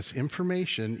give us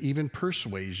information, even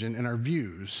persuasion, and our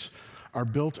views are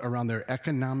built around their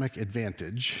economic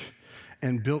advantage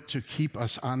and built to keep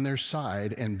us on their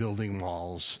side and building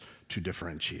walls to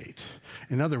differentiate.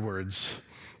 In other words,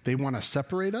 they want to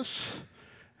separate us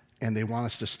and they want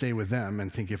us to stay with them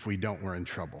and think if we don't, we're in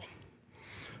trouble.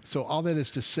 So all that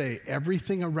is to say,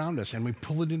 everything around us, and we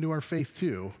pull it into our faith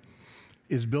too,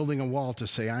 is building a wall to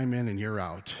say, I'm in and you're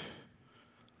out.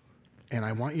 And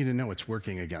I want you to know it's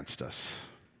working against us.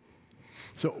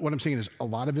 So what I'm saying is a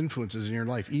lot of influences in your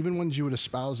life, even ones you would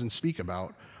espouse and speak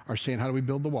about, are saying, how do we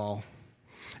build the wall?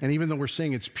 And even though we're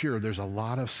saying it's pure, there's a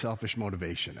lot of selfish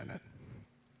motivation in it.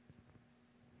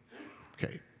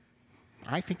 Okay.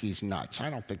 I think he's nuts. I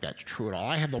don't think that's true at all.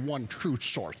 I have the one true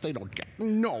source. They don't get,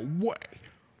 no way.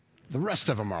 The rest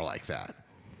of them are like that.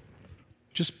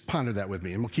 Just ponder that with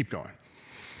me and we'll keep going.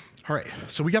 All right,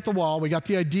 so we got the wall, we got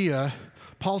the idea.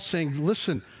 Paul's saying,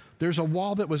 listen, there's a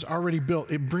wall that was already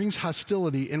built. It brings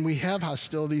hostility, and we have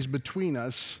hostilities between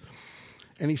us.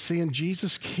 And he's saying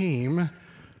Jesus came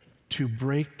to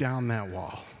break down that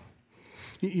wall.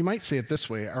 You might say it this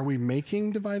way: are we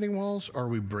making dividing walls, or are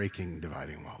we breaking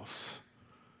dividing walls?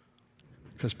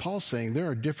 Because Paul's saying there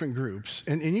are different groups,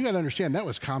 and you got to understand that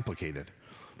was complicated.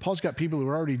 Paul's got people who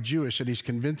are already Jewish that he's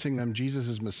convincing them Jesus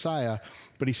is Messiah,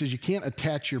 but he says you can't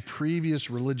attach your previous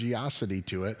religiosity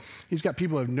to it. He's got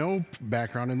people who have no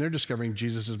background, and they're discovering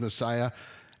Jesus is Messiah,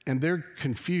 and they're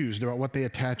confused about what they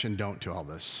attach and don't to all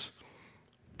this.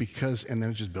 And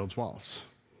then it just builds walls.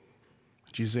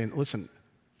 Jesus saying, listen,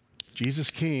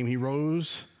 Jesus came, he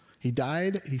rose, he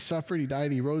died, he suffered, he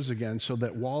died, he rose again so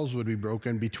that walls would be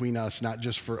broken between us, not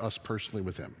just for us personally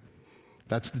with him.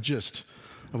 That's the gist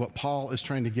of what Paul is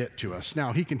trying to get to us.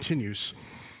 Now, he continues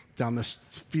down this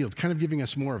field, kind of giving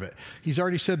us more of it. He's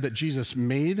already said that Jesus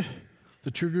made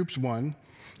the two groups one.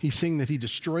 He's saying that he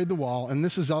destroyed the wall, and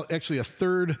this is actually a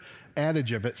third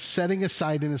adage of it, setting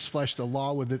aside in his flesh the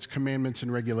law with its commandments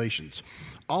and regulations.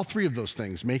 All three of those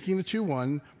things, making the two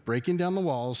one, breaking down the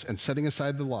walls, and setting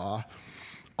aside the law,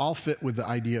 all fit with the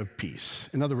idea of peace.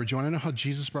 In other words, you want to know how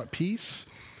Jesus brought peace?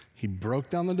 He broke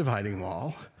down the dividing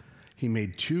wall. He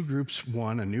made two groups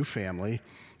one, a new family,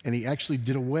 and he actually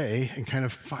did away and kind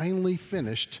of finally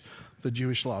finished the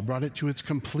Jewish law, brought it to its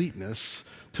completeness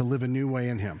to live a new way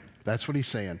in him. That's what he's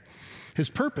saying. His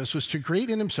purpose was to create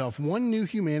in himself one new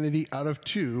humanity out of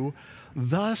two,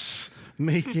 thus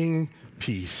making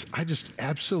peace. I just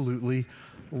absolutely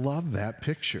love that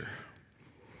picture.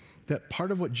 That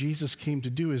part of what Jesus came to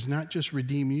do is not just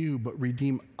redeem you, but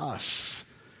redeem us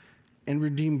and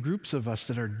redeem groups of us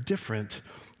that are different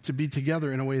to be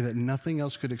together in a way that nothing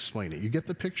else could explain it. You get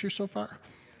the picture so far?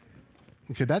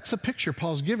 Okay, that's the picture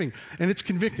Paul's giving, and it's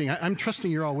convicting. I'm trusting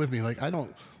you're all with me. Like, I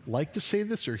don't like to say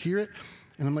this or hear it,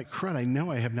 and I'm like, crud, I know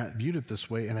I have not viewed it this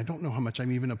way, and I don't know how much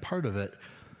I'm even a part of it.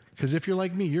 Because if you're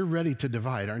like me, you're ready to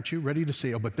divide, aren't you? Ready to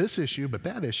say, oh, but this issue, but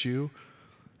that issue,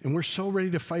 and we're so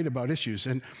ready to fight about issues.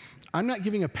 And I'm not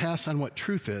giving a pass on what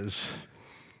truth is.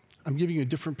 I'm giving you a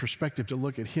different perspective to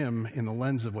look at him in the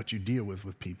lens of what you deal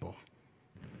with people.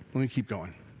 Let me keep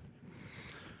going.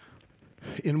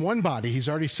 In one body, he's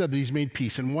already said that he's made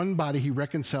peace. In one body, he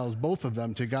reconciles both of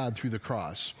them to God through the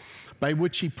cross, by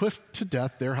which he put to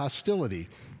death their hostility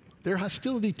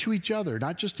to each other,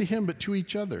 not just to him, but to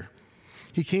each other.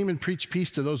 He came and preached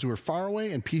peace to those who were far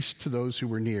away and peace to those who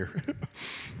were near.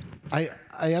 I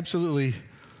absolutely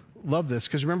love this,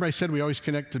 because remember I said we always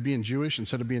connect to being Jewish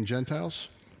instead of being Gentiles?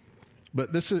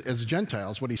 But this is, as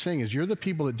Gentiles, what he's saying is you're the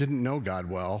people that didn't know God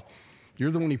well. You're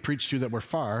the one he preached to that were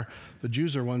far. The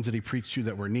Jews are ones that he preached to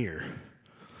that were near.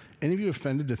 Any of you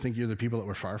offended to think you're the people that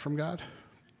were far from God?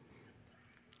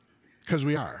 Because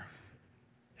we are.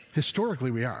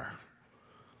 Historically, we are.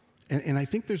 And I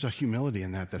think there's a humility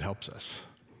in that helps us.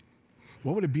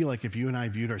 What would it be like if you and I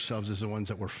viewed ourselves as the ones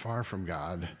that were far from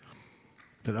God,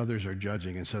 that others are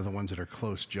judging, instead of the ones that are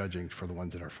close judging for the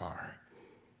ones that are far?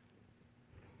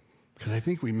 Because I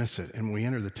think we miss it, and when we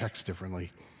enter the text differently,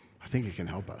 I think it can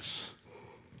help us.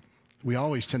 We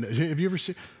always tend to, have you ever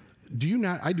seen, do you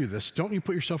not, I do this, don't you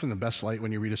put yourself in the best light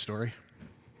when you read a story?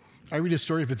 I read a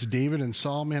story, if it's David and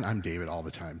Saul, man, I'm David all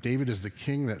the time. David is the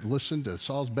king that listened to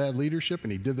Saul's bad leadership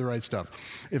and he did the right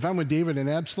stuff. If I'm with David and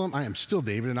Absalom, I am still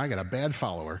David and I got a bad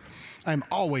follower. I'm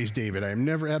always David. I am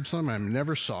never Absalom. I'm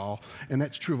never Saul. And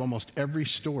that's true of almost every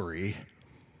story.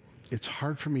 It's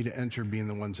hard for me to enter being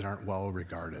the ones that aren't well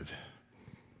regarded.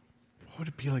 What would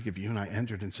it be like if you and I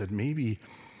entered and said, maybe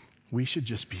we should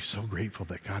just be so grateful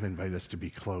that God invited us to be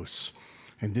close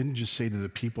and didn't just say to the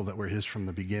people that were his from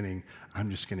the beginning, I'm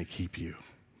just going to keep you.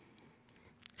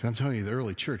 Because I'm telling you, the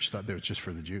early church thought that was just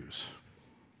for the Jews.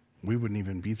 We wouldn't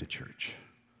even be the church.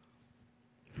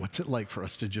 What's it like for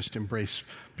us to just embrace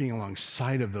being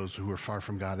alongside of those who are far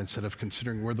from God instead of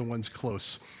considering we're the ones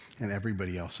close and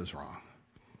everybody else is wrong?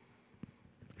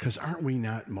 Because aren't we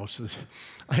not most of this?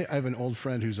 I have an old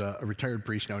friend who's a retired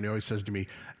priest now, and he always says to me,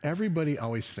 everybody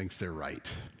always thinks they're right.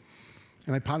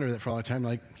 And I ponder that for a long time,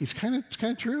 like, it's kind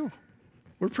of true.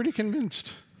 We're pretty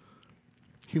convinced.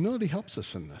 Humility helps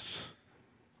us in this.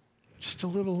 Just to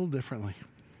live a little differently.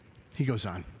 He goes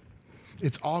on.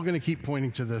 It's all going to keep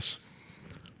pointing to this.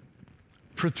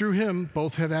 For through him,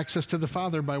 both have access to the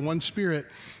Father by one Spirit.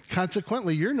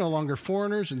 Consequently, you're no longer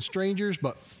foreigners and strangers,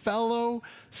 but fellow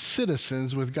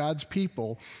citizens with God's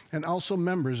people and also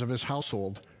members of his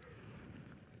household.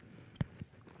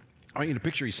 I want you to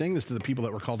picture, he's saying this to the people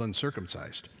that were called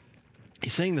uncircumcised.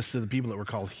 He's saying this to the people that were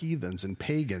called heathens and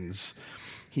pagans.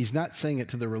 He's not saying it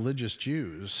to the religious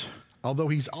Jews, although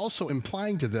he's also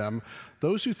implying to them,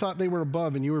 those who thought they were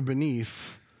above and you were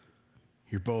beneath,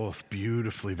 you're both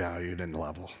beautifully valued and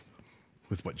level.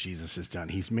 with what Jesus has done.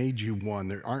 He's made you one.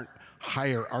 There aren't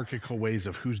hierarchical ways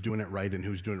of who's doing it right and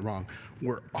who's doing it wrong.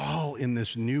 We're all in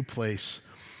this new place.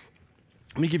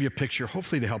 Let me give you a picture,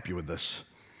 hopefully to help you with this.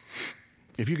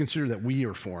 If you consider that we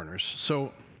are foreigners.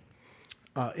 So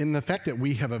in the fact that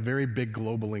we have a very big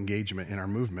global engagement in our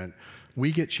movement,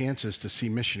 we get chances to see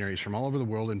missionaries from all over the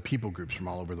world and people groups from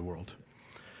all over the world.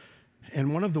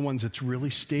 And one of the ones that's really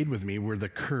stayed with me were the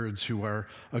Kurds, who are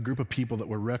a group of people that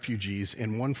were refugees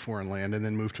in one foreign land and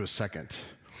then moved to a second.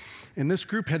 And this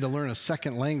group had to learn a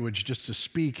second language just to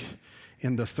speak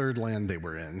in the third land they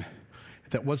were in.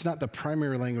 That was not the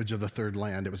primary language of the third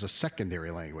land, it was a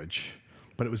secondary language,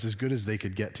 but it was as good as they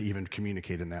could get to even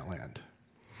communicate in that land.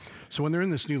 So when they're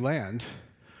in this new land,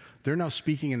 they're now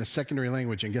speaking in a secondary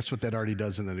language, and guess what that already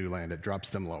does in the new land? It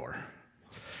drops them lower.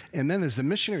 And then as the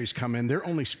missionaries come in, they're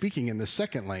only speaking in the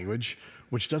second language,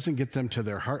 which doesn't get them to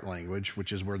their heart language,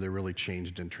 which is where they're really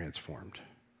changed and transformed.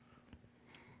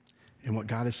 And what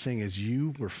God is saying is,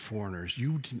 you were foreigners.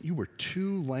 You were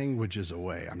two languages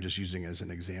away. I'm just using it as an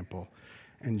example.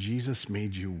 And Jesus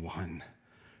made you one.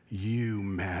 You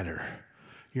matter.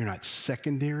 You're not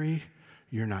secondary.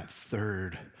 You're not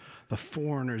third. The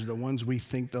foreigners, the ones we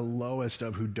think the lowest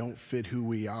of, who don't fit who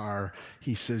we are,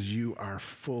 he says you are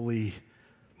fully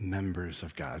members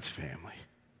of God's family.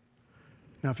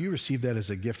 Now, if you receive that as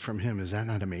a gift from him, is that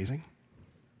not amazing?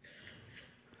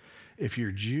 If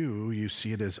you're Jew, you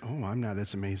see it as, oh, I'm not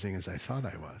as amazing as I thought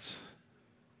I was.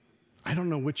 I don't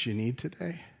know which you need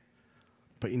today,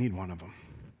 but you need one of them.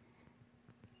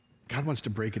 God wants to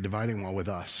break a dividing wall with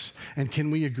us. And can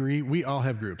we agree? We all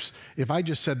have groups. If I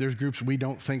just said there's groups we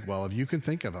don't think well of, you can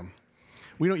think of them.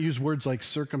 We don't use words like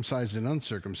circumcised and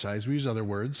uncircumcised. We use other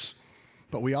words.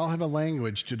 But we all have a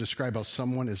language to describe how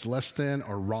someone is less than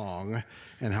or wrong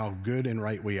and how good and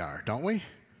right we are, don't we?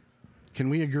 Can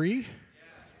we agree?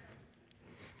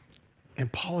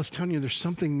 And Paul is telling you there's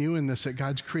something new in this, that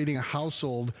God's creating a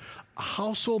household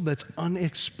that's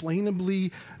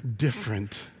unexplainably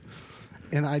different.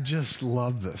 And I just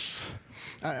love this.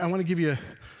 I want to give you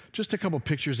just a couple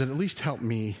pictures that at least help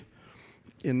me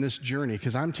in this journey,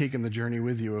 because I'm taking the journey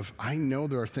with you of, I know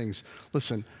there are things.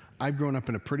 Listen, I've grown up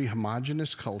in a pretty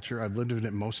homogenous culture. I've lived in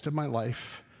it most of my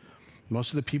life. Most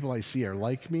of the people I see are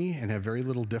like me and have very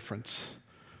little difference.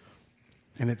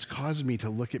 And it's caused me to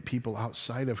look at people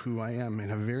outside of who I am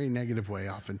in a very negative way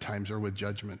oftentimes, or with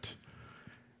judgment.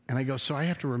 And I go, so I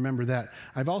have to remember that.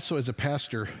 I've also, as a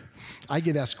pastor, I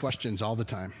get asked questions all the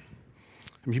time.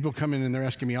 And people come in and they're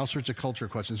asking me all sorts of culture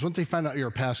questions. Once they find out you're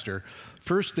a pastor,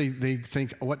 first they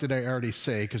think, what did I already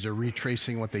say? Because they're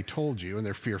retracing what they told you and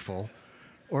they're fearful.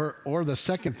 Or the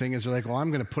second thing is they're like, well, I'm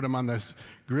going to put them on the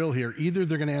grill here. Either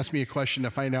they're going to ask me a question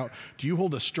to find out, do you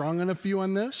hold a strong enough view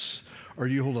on this? Or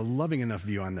do you hold a loving enough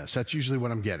view on this? That's usually what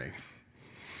I'm getting.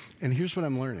 And here's what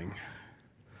I'm learning.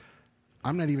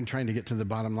 I'm not even trying to get to the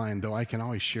bottom line, though I can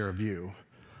always share a view.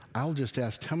 I'll just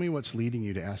ask, tell me what's leading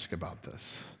you to ask about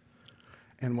this.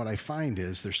 And what I find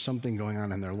is there's something going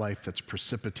on in their life that's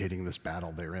precipitating this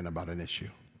battle they're in about an issue.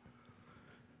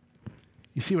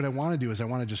 You see, what I want to do is I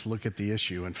want to just look at the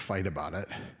issue and fight about it.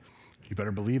 You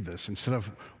better believe this. Instead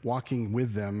of walking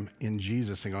with them in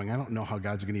Jesus and going, I don't know how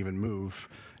God's going to even move,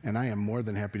 and I am more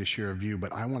than happy to share a view,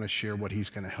 but I want to share what he's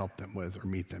going to help them with or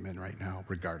meet them in right now,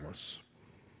 regardless.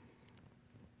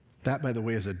 That, by the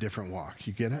way, is a different walk.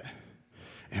 You get it?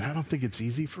 And I don't think it's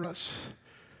easy for us.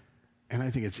 And I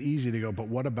think it's easy to go, but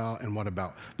what about and what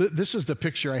about? This is the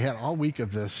picture I had all week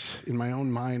of this in my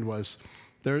own mind was,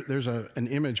 there's an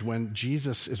image when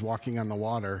Jesus is walking on the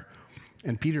water,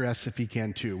 and Peter asks if he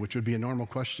can too, which would be a normal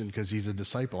question because he's a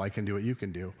disciple. I can do what you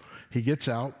can do. He gets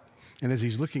out, and as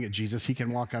he's looking at Jesus, he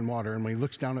can walk on water, and when he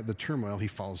looks down at the turmoil, he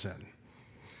falls in.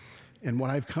 And what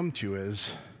I've come to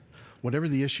is, whatever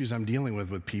the issues I'm dealing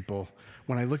with people,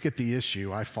 when I look at the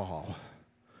issue, I fall.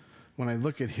 When I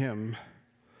look at him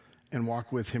and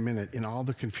walk with him in it, in all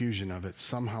the confusion of it,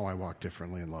 somehow I walk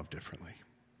differently and love differently.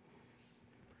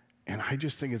 And I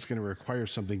just think it's going to require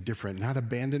something different, not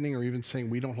abandoning or even saying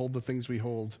we don't hold the things we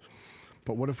hold,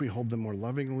 but what if we hold them more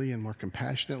lovingly and more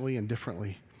compassionately and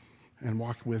differently and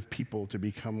walk with people to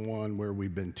become one where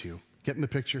we've been to? Getting the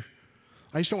picture?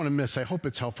 I just don't want to miss. I hope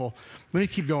it's helpful. Let me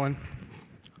keep going.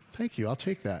 Thank you. I'll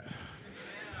take that.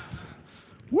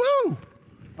 Woo!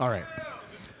 All right.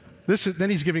 Then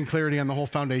he's giving clarity on the whole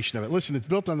foundation of it. Listen, it's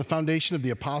built on the foundation of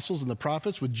the apostles and the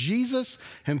prophets, with Jesus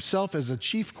himself as the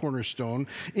chief cornerstone.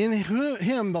 In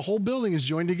him, the whole building is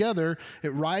joined together.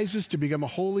 It rises to become a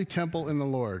holy temple in the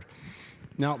Lord.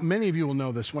 Now, many of you will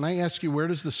know this. When I ask you, where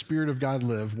does the Spirit of God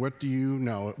live? What do you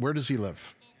know? Where does he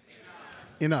live?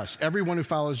 In us. Everyone who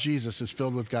follows Jesus is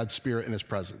filled with God's Spirit in his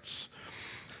presence.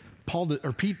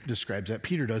 Pete describes that,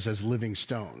 Peter does, as living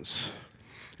stones.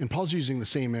 And Paul's using the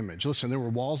same image. Listen, there were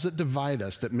walls that divide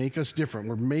us, that make us different.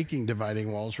 We're making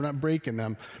dividing walls. We're not breaking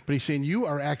them. But he's saying you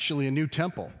are actually a new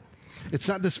temple. It's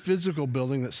not this physical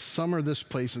building that some are this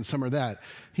place and some are that.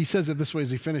 He says it this way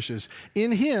as he finishes.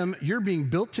 In him, you're being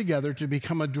built together to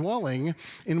become a dwelling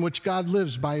in which God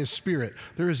lives by his Spirit.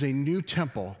 There is a new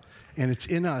temple, and it's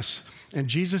in us. And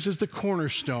Jesus is the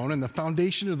cornerstone and the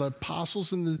foundation of the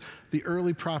apostles and the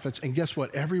early prophets. And guess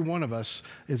what? Every one of us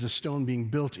is a stone being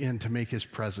built in to make his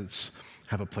presence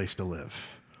have a place to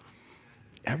live.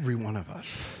 Every one of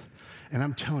us. And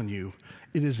I'm telling you,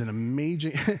 it is an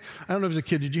amazing, I don't know, as a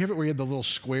kid, did you have it where you had the little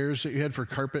squares that you had for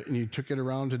carpet and you took it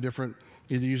around to different,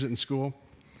 you had to use it in school?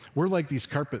 We're like these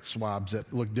carpet swabs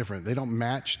that look different. They don't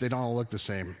match, they don't all look the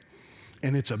same.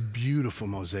 And it's a beautiful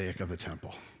mosaic of the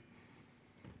temple.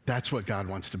 That's what God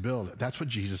wants to build. That's what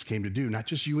Jesus came to do, not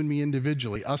just you and me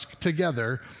individually, us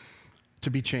together to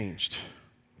be changed.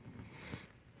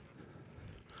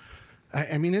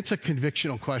 I mean, it's a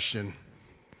convictional question.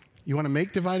 You want to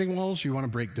make dividing walls, or you want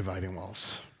to break dividing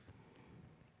walls?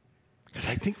 Because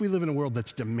I think we live in a world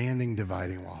that's demanding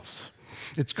dividing walls.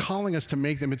 It's calling us to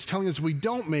make them. It's telling us if we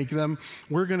don't make them,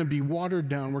 we're going to be watered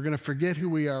down. We're going to forget who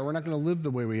we are. We're not going to live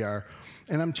the way we are.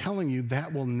 And I'm telling you,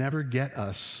 that will never get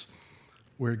us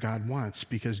where God wants,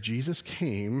 because Jesus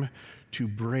came to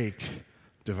break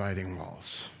dividing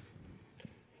walls,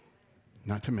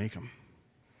 not to make them.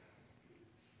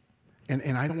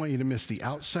 And I don't want you to miss the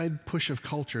outside push of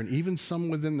culture, and even some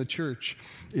within the church,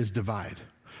 is divide.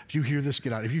 If you hear this,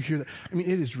 get out. If you hear that, I mean,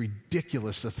 it is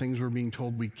ridiculous the things we're being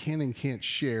told we can and can't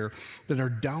share that are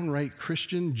downright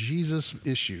Christian Jesus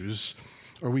issues,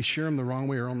 or we share them the wrong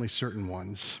way, or only certain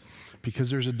ones.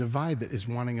 Because there's a divide that is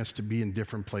wanting us to be in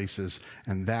different places,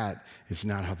 and that is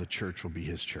not how the church will be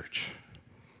his church.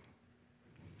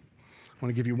 I want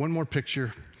to give you one more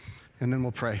picture, and then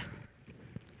we'll pray.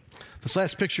 This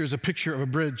last picture is a picture of a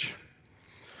bridge.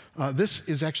 This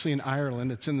is actually in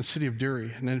Ireland. It's in the city of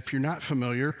Derry. And if you're not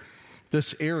familiar,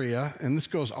 this area, and this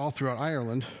goes all throughout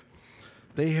Ireland,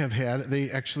 they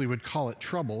actually would call it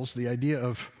troubles, the idea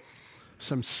of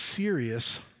some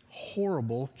serious,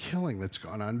 horrible killing that's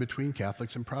gone on between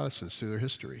Catholics and Protestants through their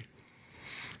history.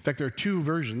 In fact, there are two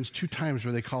times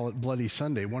where they call it Bloody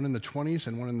Sunday, one in the 20s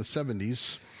and one in the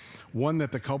 70s. One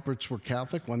that the culprits were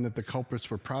Catholic, one that the culprits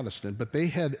were Protestant, but they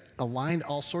had aligned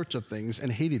all sorts of things and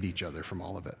hated each other from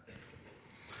all of it.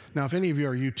 Now, if any of you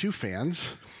are U2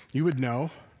 fans, you would know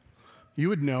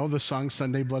the song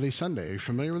Sunday, Bloody Sunday. Are you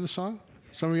familiar with the song?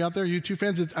 Some of you out there, U2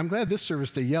 fans? I'm glad this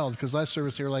service they yelled, because last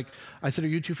service they were like, I said, are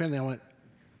you U2 fan? And they went,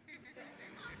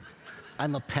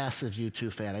 I'm a passive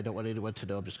U2 fan. I don't want anyone to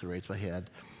know. I'm just going to raise my hand.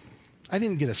 I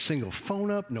didn't get a single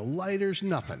phone up, no lighters,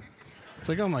 nothing. It's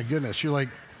like, oh my goodness, you're like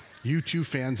U2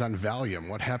 fans on Valium.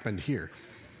 What happened here?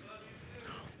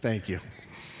 Thank you.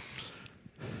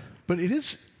 But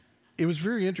it was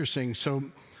very interesting. So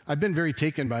I've been very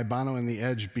taken by Bono and the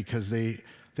Edge, because they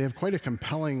have quite a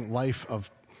compelling life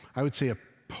of, I would say, a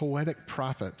poetic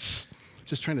prophets,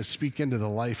 just trying to speak into the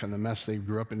life and the mess they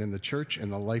grew up in the church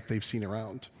and the life they've seen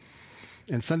around.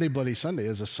 And Sunday, Bloody Sunday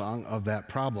is a song of that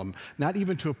problem, not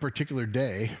even to a particular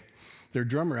day. Their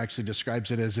drummer actually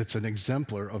describes it as it's an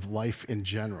exemplar of life in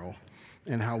general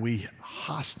and how we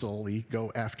hostilely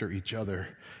go after each other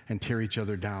and tear each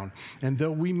other down. And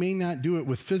though we may not do it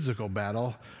with physical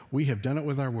battle, we have done it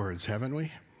with our words, haven't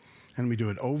we? And we do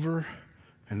it over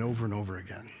and over and over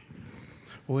again.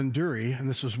 Well, in Derry, and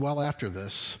this was well after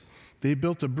this, they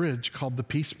built a bridge called the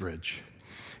Peace Bridge.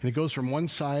 And it goes from one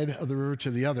side of the river to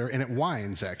the other, and it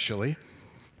winds, actually.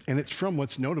 And it's from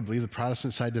what's notably the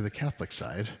Protestant side to the Catholic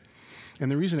side. And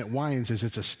the reason it winds is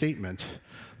it's a statement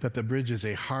that the bridge is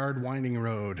a hard, winding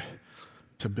road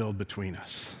to build between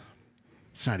us.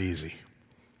 It's not easy,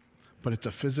 but it's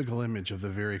a physical image of the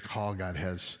very call God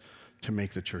has to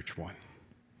make the church one.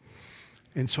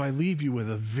 And so I leave you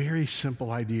with a very simple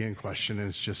idea and question, and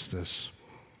it's just this.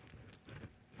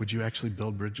 Would you actually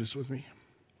build bridges with me?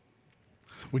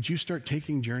 Would you start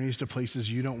taking journeys to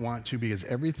places you don't want to, because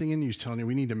everything in you is telling you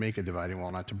we need to make a dividing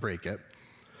wall, not to break it.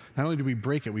 Not only do we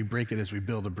break it as we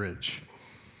build a bridge.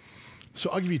 So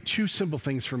I'll give you two simple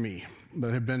things for me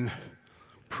that have been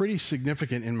pretty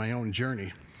significant in my own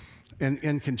journey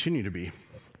and continue to be.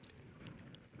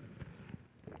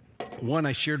 One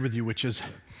I shared with you, which is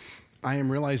I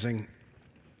am realizing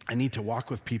I need to walk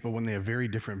with people when they have very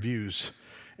different views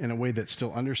in a way that's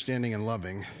still understanding and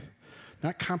loving,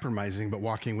 not compromising, but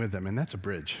walking with them. And that's a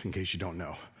bridge, in case you don't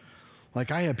know. Like,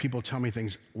 I have people tell me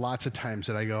things lots of times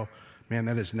that I go, man,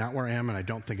 that is not where I am, and I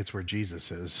don't think it's where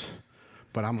Jesus is,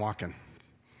 but I'm walking.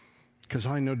 because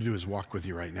all I know to do is walk with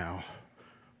you right now.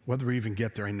 Whether we even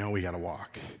get there, I know we got to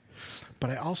walk. But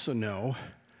I also know,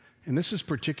 and this is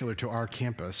particular to our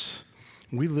campus,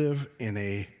 we live in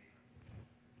a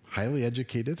highly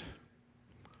educated,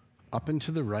 up and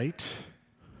to the right,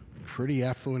 pretty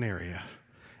affluent area,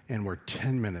 and we're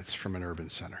 10 minutes from an urban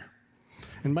center.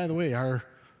 And by the way, our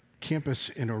campus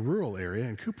in a rural area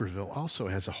in Coopersville also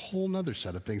has a whole nother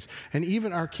set of things. And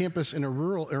even our campus in a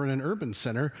rural or in an urban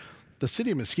center, the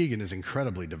city of Muskegon is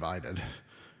incredibly divided.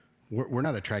 We're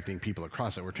not attracting people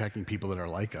across it. We're attracting people that are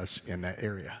like us in that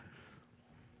area.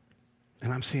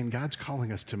 And I'm saying God's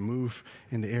calling us to move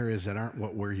into areas that aren't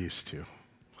what we're used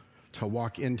to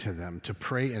walk into them, to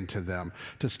pray into them,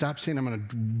 to stop saying I'm going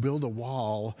to build a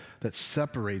wall that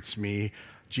separates me.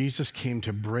 Jesus came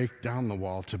to break down the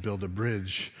wall to build a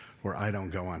bridge where I don't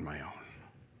go on my own.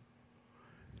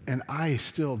 And I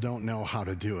still don't know how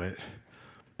to do it,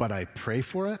 but I pray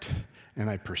for it and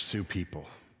I pursue people.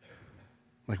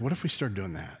 Like, what if we start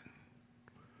doing that?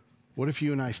 What if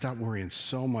you and I stop worrying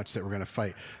so much that we're going to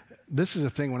fight? This is the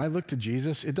thing. When I look to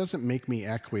Jesus, it doesn't make me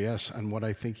acquiesce on what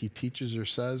I think he teaches or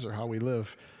says or how we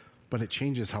live, but it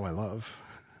changes how I love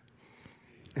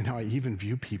and how I even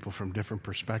view people from different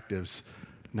perspectives,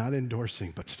 not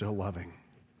endorsing, but still loving.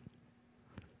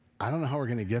 I don't know how we're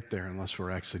going to get there unless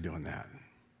we're actually doing that.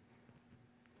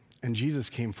 And Jesus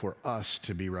came for us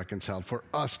to be reconciled, for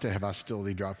us to have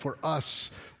hostility dropped, for us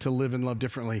to live and love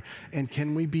differently. And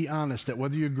can we be honest that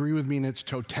whether you agree with me in its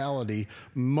totality,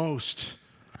 most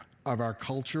of our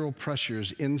cultural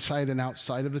pressures inside and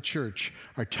outside of the church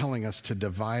are telling us to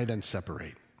divide and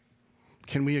separate?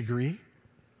 Can we agree?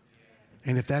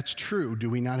 And if that's true, do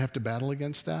we not have to battle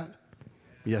against that?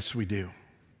 Yes, we do.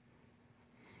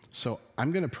 So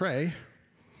I'm going to pray.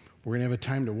 We're going to have a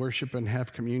time to worship and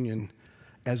have communion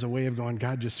as a way of going,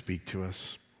 God, just speak to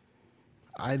us.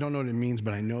 I don't know what it means,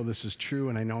 but I know this is true,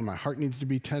 and I know my heart needs to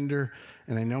be tender,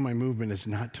 and I know my movement is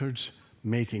not towards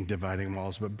making dividing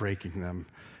walls, but breaking them,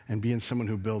 and being someone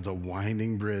who builds a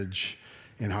winding bridge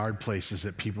in hard places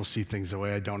that people see things the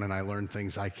way I don't, and I learn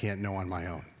things I can't know on my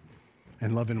own,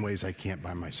 and love in ways I can't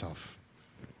by myself.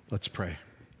 Let's pray.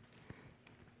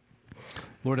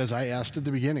 Lord, as I asked at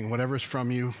the beginning, whatever's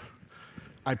from you,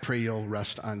 I pray you'll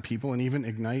rest on people and even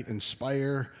ignite,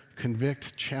 inspire,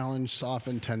 convict, challenge,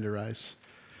 soften, tenderize.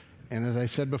 And as I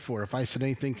said before, if I said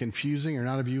anything confusing or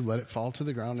not of you, let it fall to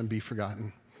the ground and be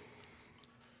forgotten.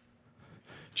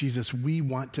 Jesus, we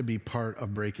want to be part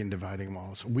of breaking dividing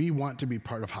walls. We want to be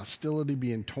part of hostility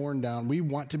being torn down. We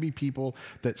want to be people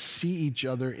that see each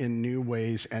other in new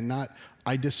ways and not,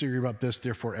 I disagree about this,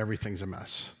 therefore everything's a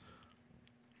mess.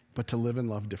 But to live and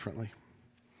love differently.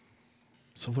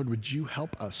 So, Lord, would you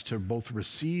help us to both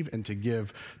receive and to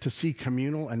give, to see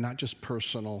communal and not just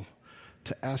personal,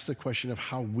 to ask the question of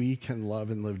how we can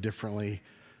love and live differently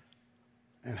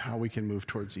and how we can move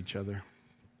towards each other.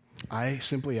 I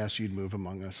simply ask you to move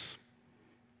among us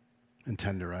and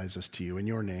tenderize us to you. In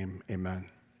your name, amen.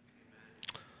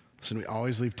 Listen, we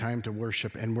always leave time to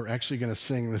worship, and we're actually going to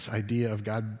sing this idea of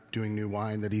God doing new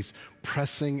wine, that he's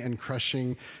pressing and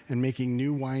crushing and making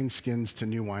new wine skins to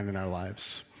new wine in our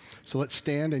lives. So let's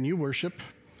stand and you worship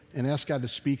and ask God to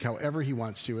speak however he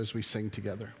wants to as we sing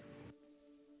together.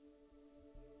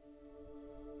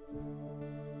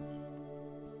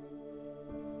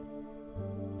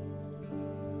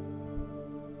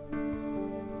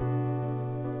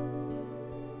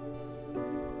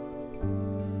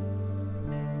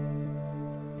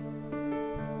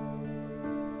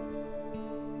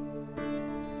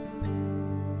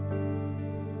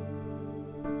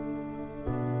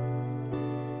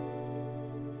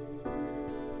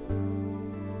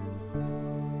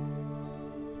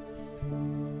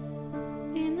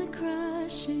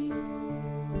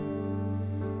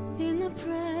 In the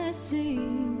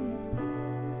pressing,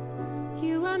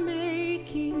 you are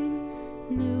making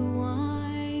new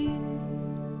wine.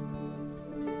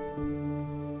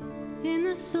 In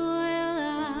the soil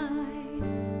I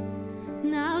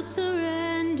now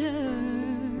surrender,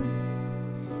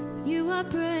 you are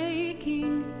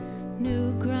breaking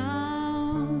new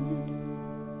ground.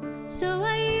 So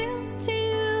I yield to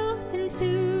you and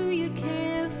to your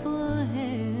careful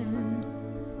hand.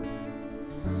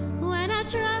 When I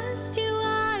trust you,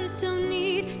 I don't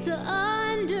need to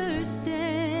understand.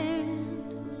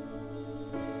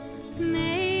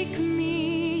 Make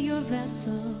me your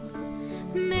vessel.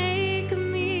 Make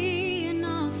me an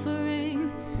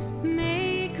offering.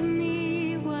 Make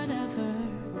me whatever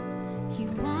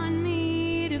you want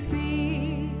me to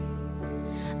be.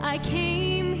 I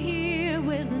came here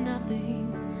with nothing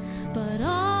but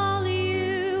all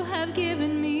you have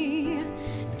given me.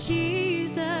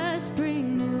 Jesus,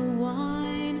 bring new wine.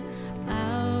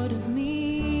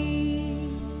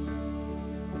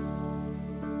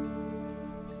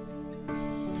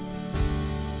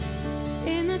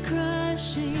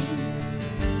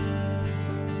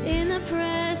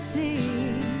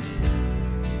 sing.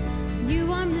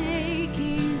 You are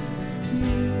making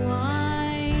new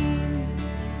wine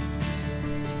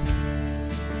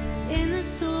in the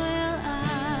soil.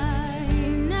 I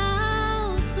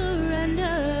now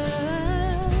surrender.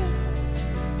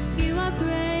 You are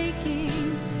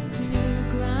breaking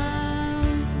new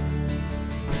ground.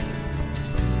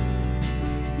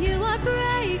 You are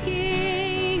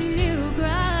breaking new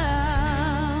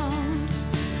ground.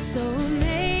 So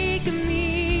make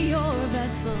me your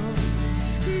vessel.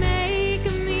 Make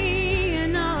me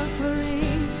an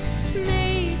offering.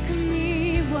 Make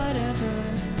me whatever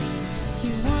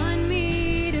you want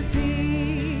me to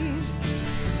be.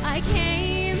 I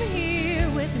came here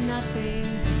with nothing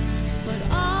but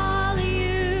all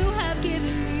you have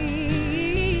given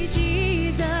me.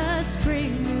 Jesus,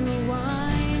 bring new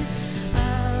wine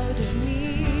out of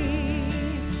me.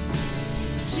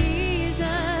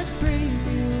 Jesus, bring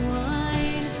new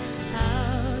wine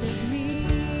out of me.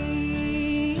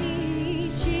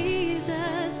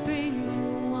 Jesus, bring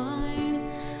new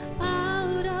wine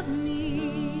out of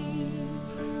me.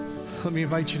 Let me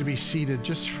invite you to be seated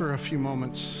just for a few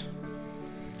moments.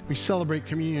 We celebrate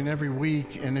communion every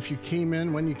week, and if you came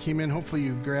in, when you came in, hopefully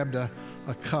you grabbed a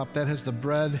cup that has the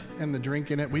bread and the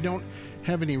drink in it. We don't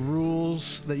have any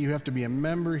rules that you have to be a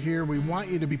member here. We want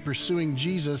you to be pursuing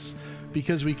Jesus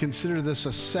because we consider this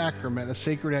a sacrament, a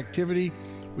sacred activity.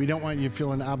 We don't want you to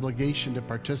feel an obligation to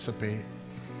participate.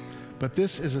 But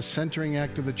this is a centering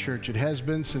act of the church. It has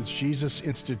been since Jesus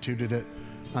instituted it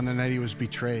on the night he was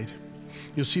betrayed.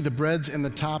 You'll see the bread's in the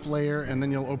top layer, and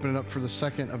then you'll open it up for the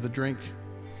second of the drink.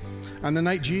 On the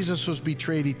night Jesus was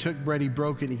betrayed, he took bread, he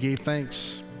broke it, and he gave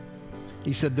thanks.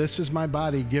 He said, "This is my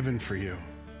body given for you."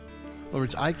 In other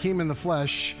words, I came in the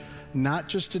flesh not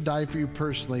just to die for you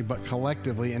personally, but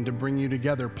collectively and to bring you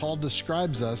together. Paul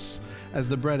describes us as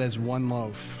the bread as one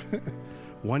loaf,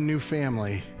 one new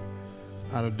family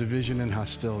out of division and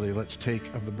hostility. Let's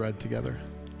take of the bread together.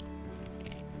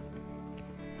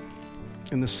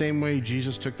 In the same way,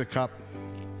 Jesus took the cup.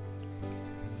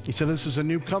 He said, "This is a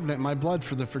new covenant in my blood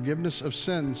for the forgiveness of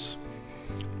sins.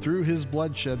 Through his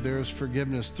bloodshed, there is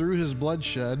forgiveness. Through his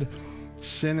bloodshed,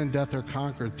 sin and death are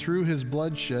conquered. Through his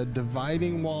bloodshed,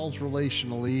 dividing walls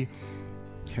relationally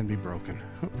can be broken."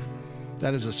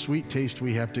 That is a sweet taste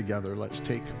we have together. Let's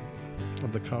take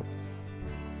of the cup.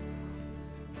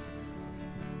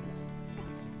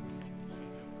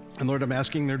 And Lord, I'm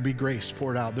asking there'd be grace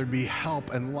poured out. There'd be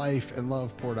help and life and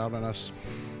love poured out on us.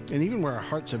 And even where our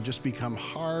hearts have just become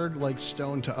hard like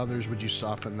stone to others, would you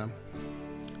soften them?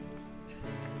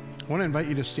 I want to invite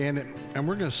you to stand, and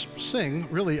we're going to sing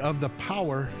really of the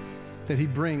power that he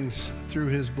brings through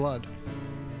his blood.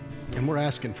 And we're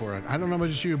asking for it. I don't know about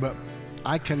just you, but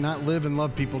I cannot live and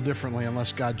love people differently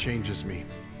unless God changes me.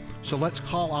 So let's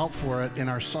call out for it in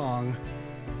our song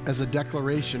as a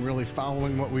declaration, really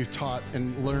following what we've taught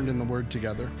and learned in the Word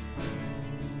together.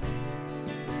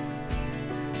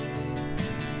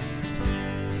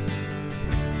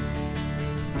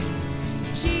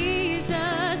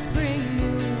 Jesus, bring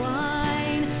new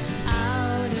wine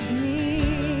out of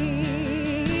me.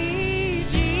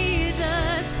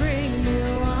 Jesus, bring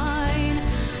new wine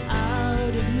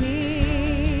out of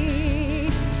me.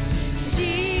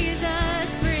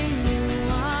 Jesus, bring new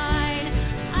wine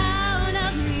out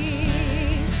of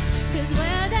me. 'Cause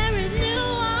where there is new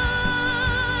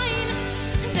wine,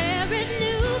 there is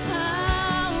new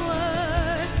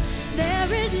power, there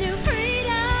is new freedom.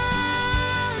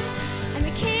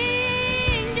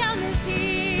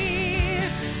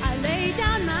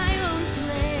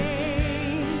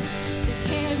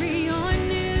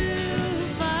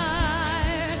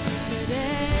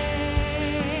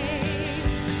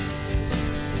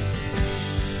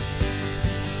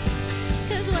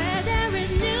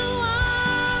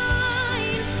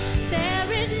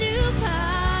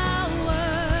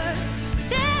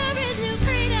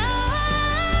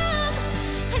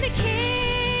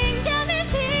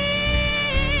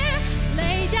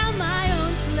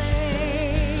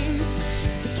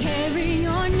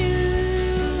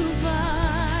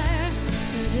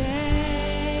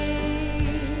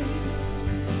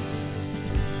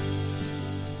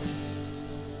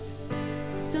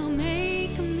 So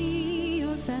make me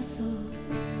your vessel,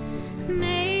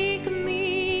 make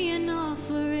me an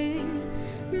offering,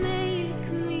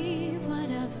 make me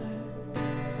whatever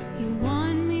you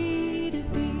want me to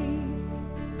be.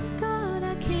 God,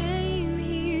 I came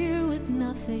here with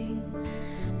nothing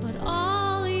but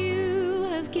all you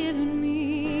have given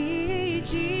me.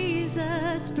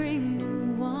 Jesus, bring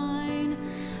new wine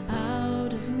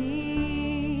out of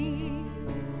me.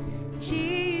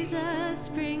 Jesus,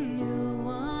 bring new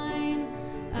wine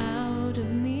out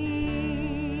of me.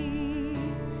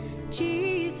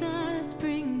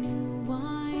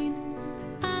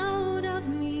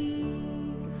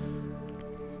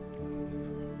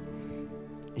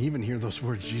 even hear those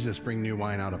words, Jesus, bring new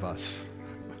wine out of us.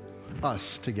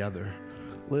 Us together,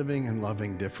 living and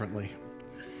loving differently.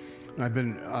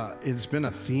 And it's been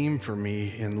a theme for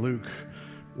me in Luke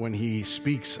when he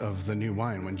speaks of the new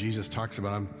wine, when Jesus talks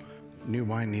about new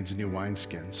wine needs new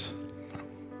wineskins.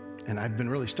 And I've been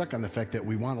really stuck on the fact that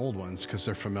we want old ones because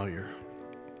they're familiar.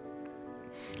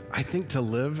 I think to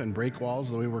live and break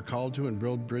walls the way we're called to and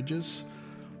build bridges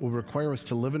will require us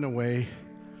to live in a way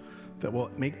that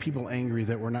will make people angry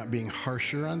that we're not being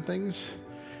harsher on things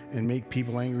and make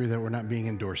people angry that we're not being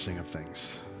endorsing of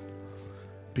things.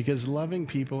 Because loving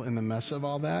people in the mess of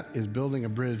all that is building a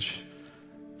bridge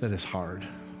that is hard.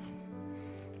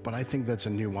 But I think that's a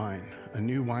new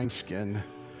wineskin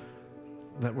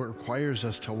that requires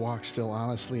us to walk still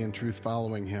honestly in truth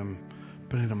following him,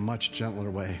 but in a much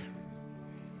gentler way.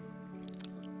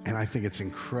 And I think it's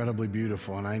incredibly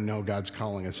beautiful, and I know God's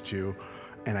calling us to,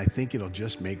 and I think it'll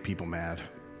just make people mad.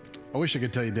 I wish I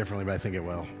could tell you differently, but I think it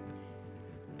will.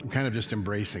 I'm kind of just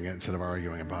embracing it instead of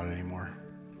arguing about it anymore.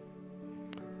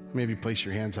 Maybe place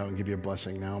your hands out and give you a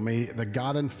blessing now. May the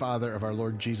God and Father of our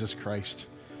Lord Jesus Christ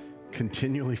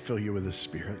continually fill you with his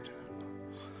Spirit.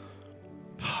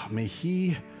 May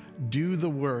he do the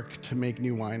work to make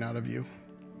new wine out of you.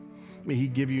 May he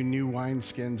give you new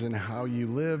wineskins in how you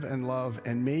live and love,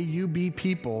 and may you be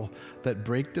people that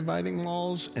break dividing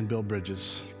walls and build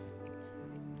bridges,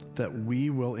 that we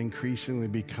will increasingly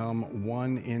become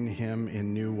one in him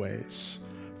in new ways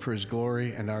for his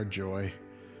glory and our joy.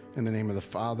 In the name of the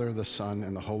Father, the Son,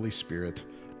 and the Holy Spirit,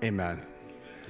 amen.